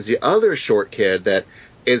 who is the other short kid that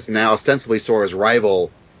is now ostensibly Sora's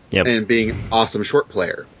rival and being an awesome short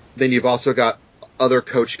player. Then you've also got other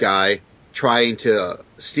coach guy trying to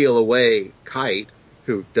steal away Kite,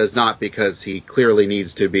 who does not, because he clearly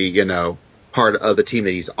needs to be, part of the team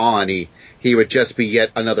that he's on. He would just be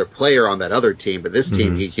yet another player on that other team, but this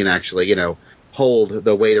team he can actually, hold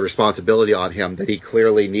the weight of responsibility on him that he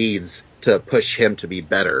clearly needs to push him to be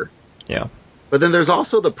better. Yeah. But then there's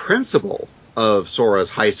also the principal of Sora's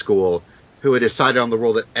high school, who had decided on the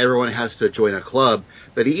rule that everyone has to join a club,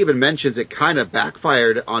 but he even mentions it kind of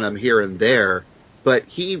backfired on him here and there. But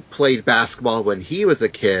he played basketball when he was a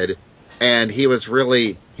kid, and he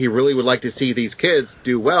really would like to see these kids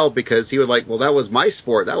do well, because he would like, well, that was my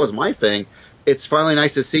sport, that was my thing. It's finally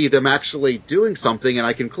nice to see them actually doing something, and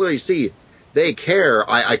I can clearly see they care.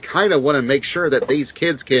 I kind of want to make sure that these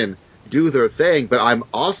kids can do their thing, but I'm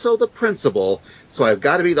also the principal, so I've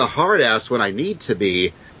got to be the hard ass when I need to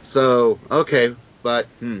be. So, okay, but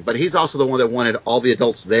he's also the one that wanted all the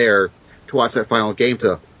adults there to watch that final game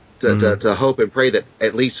to hope and pray that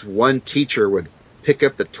at least one teacher would pick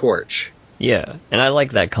up the torch. Yeah, and I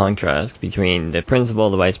like that contrast between the principal,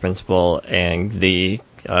 the vice principal, and the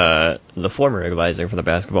former advisor for the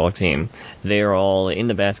basketball team. They are all in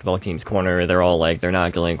the basketball team's corner. They're all like, they're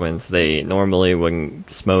not delinquents. They normally wouldn't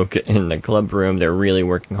smoke in the club room. They're really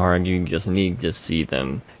working hard. You just need to see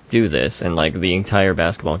them do this. And like the entire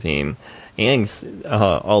basketball team and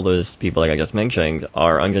all those people like I just mentioned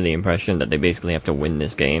are under the impression that they basically have to win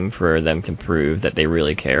this game for them to prove that they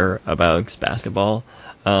really care about basketball.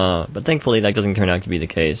 But thankfully that doesn't turn out to be the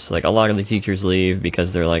case. Like, a lot of the teachers leave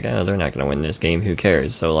because they're like, oh, they're not going to win this game, who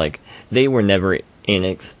cares? So, like, they were never in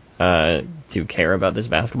it to care about this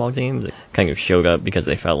basketball team. They kind of showed up because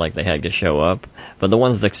they felt like they had to show up. But the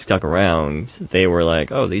ones that stuck around, they were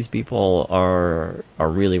like, oh, these people are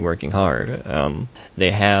really working hard.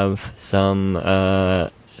 They have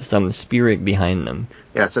some spirit behind them.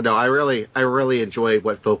 Yeah, so no, I really enjoyed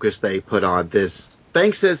what focus they put on this.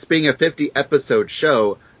 Thanks to this being a 50-episode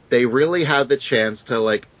show, they really had the chance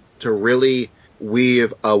to really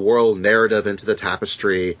weave a world narrative into the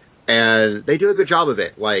tapestry, and they do a good job of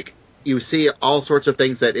it. Like, you see all sorts of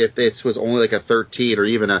things that if this was only like a 13 or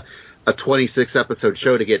even a 26-episode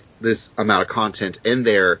show to get this amount of content in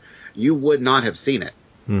there, you would not have seen it.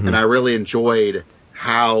 Mm-hmm. And I really enjoyed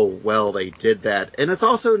how well they did that. And it's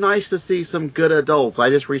also nice to see some good adults. I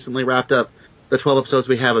just recently wrapped up the 12 episodes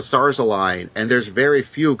we have of Stars Align, and there's very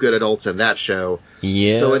few good adults in that show.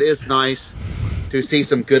 Yeah. So it is nice to see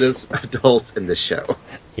some good adults in this show.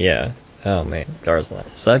 Yeah. Oh, man. Stars Align.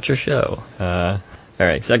 Such a show.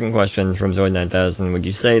 Alright, second question from Zoid 9000. Would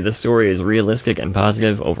you say the story is realistic and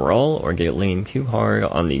positive overall, or did it lean too hard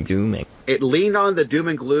on the doom? It leaned on the doom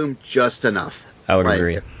and gloom just enough. I would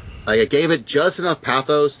agree. Like, it gave it just enough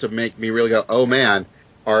pathos to make me really go, oh man,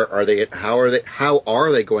 how are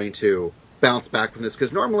they going to bounce back from this?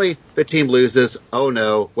 Because normally the team loses, oh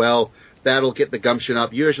no, well, that'll get the gumption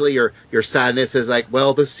up. Usually your sadness is like,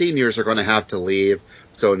 well, the seniors are going to have to leave,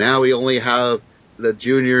 so now we only have the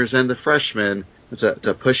juniors and the freshmen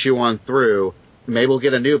to push you on through. Maybe we'll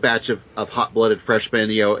get a new batch of hot-blooded freshmen,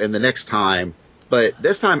 in the next time. But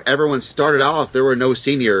this time everyone started off, there were no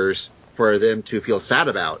seniors for them to feel sad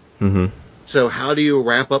about. Mm-hmm. So how do you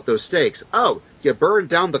ramp up those stakes? Oh, you burn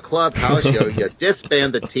down the clubhouse, you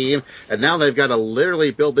disband the team, and now they've got to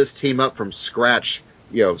literally build this team up from scratch,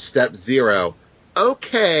 step zero.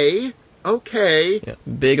 Okay. Yeah,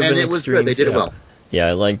 big of and an it was extreme good. They did it well. Yeah,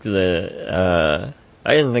 I liked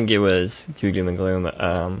I didn't think it was too doom and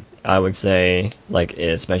gloom. I would say,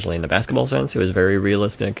 especially in the basketball sense, it was very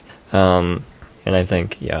realistic. And I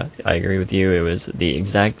think, yeah, I agree with you. It was the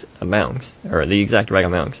exact amount, or the exact right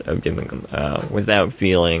amount of doom and gloom, without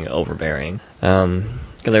feeling overbearing. Because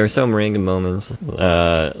there were some random moments,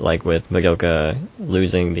 like with Madoka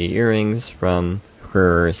losing the earrings from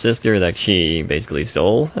her sister that she basically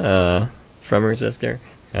stole from her sister.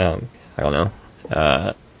 I don't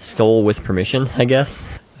know. Stole with permission, I guess.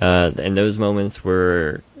 And those moments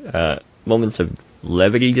were moments of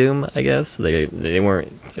levity doom, I guess. They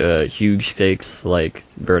weren't huge stakes like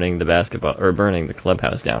burning the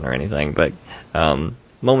clubhouse down or anything, but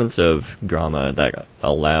moments of drama that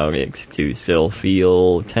allowed it to still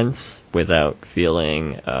feel tense without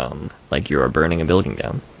feeling like you are burning a building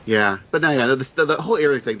down. Yeah, but no, yeah, the whole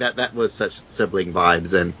Eerie thing, that was such sibling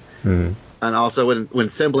vibes, and also when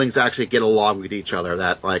siblings actually get along with each other,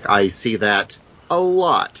 that, like, I see that a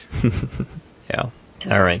lot. Yeah.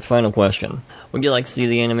 All right, final question. Would you like to see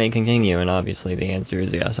the anime continue? And obviously the answer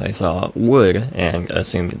is yes. I saw would, and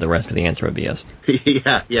assumed the rest of the answer would be yes.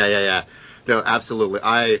 Yeah. No, absolutely.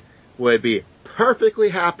 I would be perfectly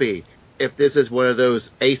happy if this is one of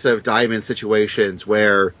those Ace of Diamonds situations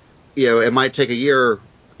where, it might take a year,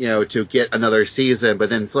 to get another season, but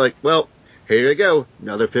then it's like, well, here you go,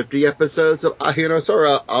 another 50 episodes of Ahi no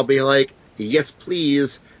Sora. I'll be like, yes,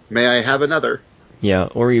 please, may I have another? Yeah,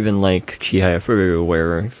 or even like Chihaya Furu,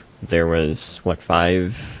 where there was,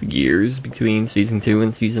 5 years between season 2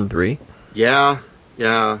 and season 3? Yeah.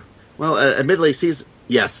 Well, admittedly,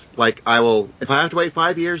 yes, like, I will, if I have to wait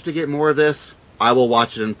 5 years to get more of this, I will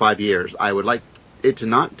watch it in 5 years. I would like it to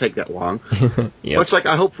not take that long. Yep. Much like,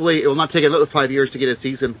 hopefully it will not take another 5 years to get a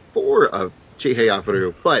season 4 of Chihaya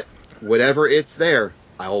Furu, but whatever it's there,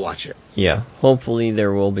 I will watch it. Yeah, hopefully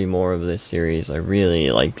there will be more of this series. I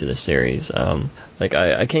really liked this series.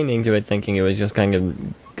 I came into it thinking it was just kind of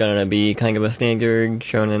gonna be kind of a standard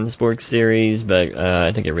shonen sports series, but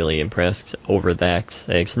I think it really impressed over that.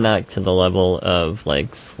 It's not to the level of,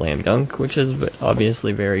 like, Slam Dunk, which is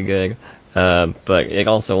obviously very good, but it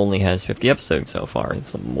also only has 50 episodes so far.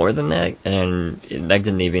 It's more than that, and that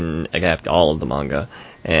didn't even adapt all of the manga.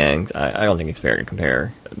 And I don't think it's fair to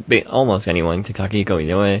compare almost anyone to Takiko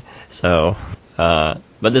Inoue. So,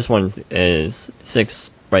 but this one is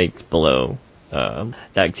 6 right below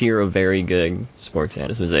that tier of very good sports anime.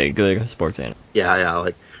 This was a good sports anime. Yeah,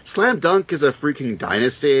 like, Slam Dunk is a freaking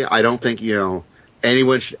dynasty. I don't think,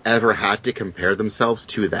 anyone should ever have to compare themselves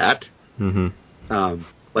to that.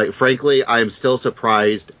 Like, frankly, I'm still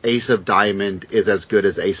surprised Ace of Diamond is as good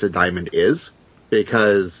as Ace of Diamond is.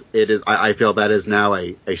 Because it is, I feel that is now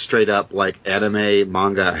a straight up, like, anime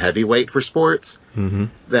manga heavyweight for sports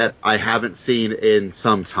that I haven't seen in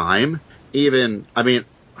some time. Even, I mean,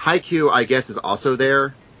 Haikyuu, I guess, is also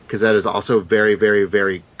there, because that is also very, very,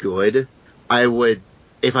 very good. I would,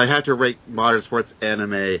 if I had to rate modern sports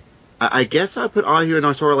anime, I guess I'd put Ahi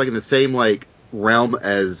no Sora, like, in the same, like, realm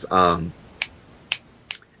as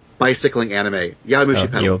bicycling anime.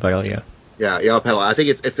 Yamushi Pedal. Yo Pedal, yeah. Yeah, Yellow Pedal. I think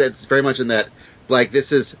it's very much in that, like,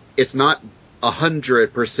 it's not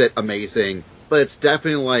 100% amazing, but it's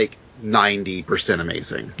definitely like 90%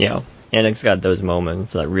 amazing. Yeah, and it's got those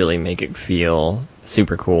moments that really make it feel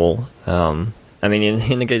super cool. I mean,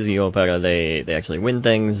 in the case of Yopara, they actually win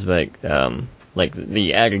things, but like,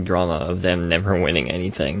 the added drama of them never winning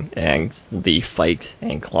anything, and the fight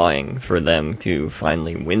and clawing for them to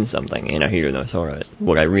finally win something in Ahiru no Sora is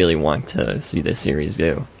what I really want to see this series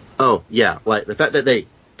do. Oh, yeah, like, the fact that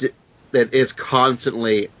that it's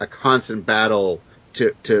constantly a constant battle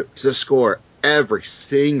to score every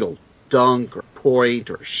single dunk or point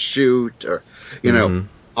or shoot or,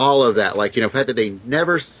 all of that. Like, the fact that they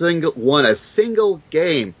never won a single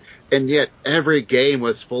game, and yet every game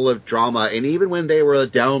was full of drama. And even when they were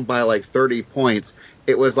down by, like, 30 points,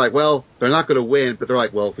 it was like, well, they're not going to win, but they're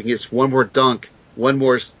like, well, if we can get one more dunk, one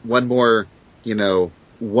more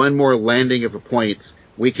landing of the points,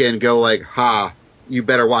 we can go, like, you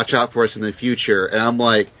better watch out for us in the future. And I'm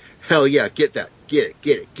like, hell yeah, get that. Get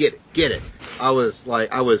it. I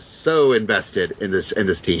was so invested in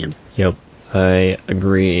this team. Yep, I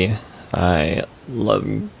agree. I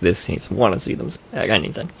love this team. Want to see them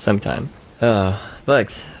anything, sometime.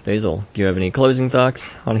 But, Basil, do you have any closing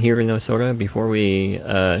thoughts on Ahiru no Sora before we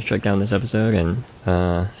shut down this episode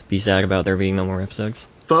and be sad about there being no more episodes?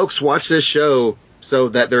 Folks, watch this show so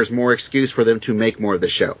that there's more excuse for them to make more of the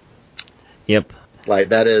show. Yep. Like,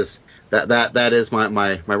 that is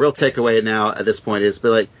my real takeaway now at this point is be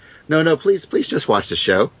like, no, please just watch the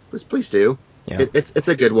show. Please do. Yeah. It's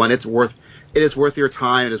a good one. It is worth your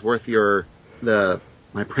time. It is worth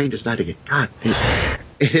my brain just died again. God,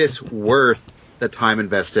 it is worth the time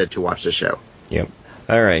invested to watch the show. Yep.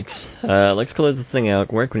 All right. Let's close this thing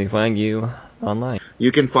out. Where can we find you online?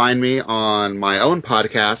 You can find me on my own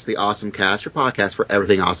podcast, The Awesome Cast, your podcast for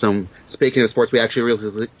everything awesome. Speaking of sports,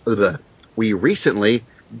 we recently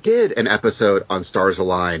did an episode on Stars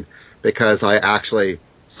Align because I actually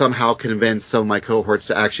somehow convinced some of my cohorts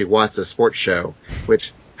to actually watch the sports show,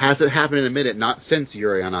 which hasn't happened in a minute, not since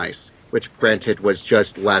Yuri on Ice, which granted was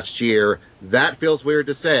just last year. That feels weird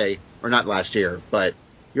to say, or not last year, but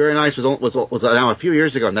Yuri on Ice was now a few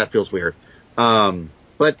years ago, and that feels weird.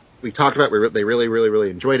 But we talked about it. They really, really, really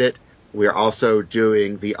enjoyed it. We are also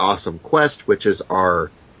doing the Awesome Quest, which is our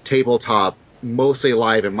tabletop, mostly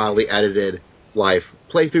live and mildly edited live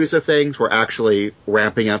playthroughs of things. We're actually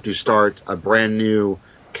ramping up to start a brand new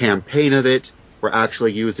campaign of it. We're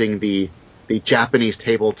actually using the Japanese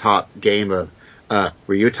tabletop game of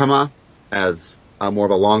Ryutama as more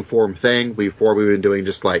of a long form thing. Before we've been doing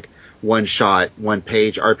just like one shot, 1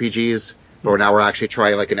 page RPGs, but now we're actually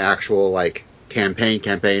trying like an actual like campaign,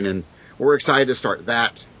 and we're excited to start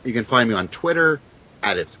that. You can find me on Twitter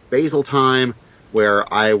at It's Basil Time,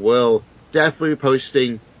 where I will definitely be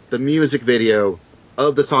posting the music video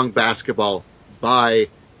of the song Basketball by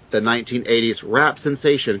the 1980s rap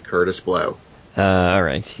sensation Curtis Blow.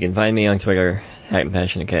 Alright, you can find me on Twitter at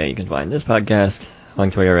PassionateK. You can find this podcast on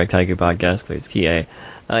Twitter at Taiku Podcast, it's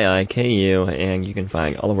TAIIKU, and you can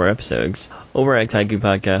find all of our episodes over at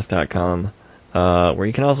taikupodcast.com, where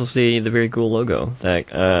you can also see the very cool logo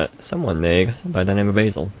that someone made by the name of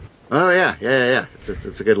Basil. Oh yeah.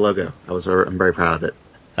 It's a good logo. I'm very proud of it.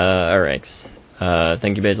 Alright.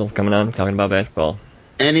 Thank you, Basil, for coming on, talking about basketball.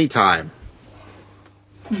 Anytime.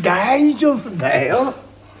 大丈夫だよ。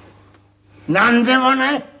なんでも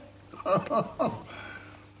ない。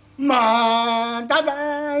まだ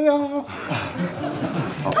だよ。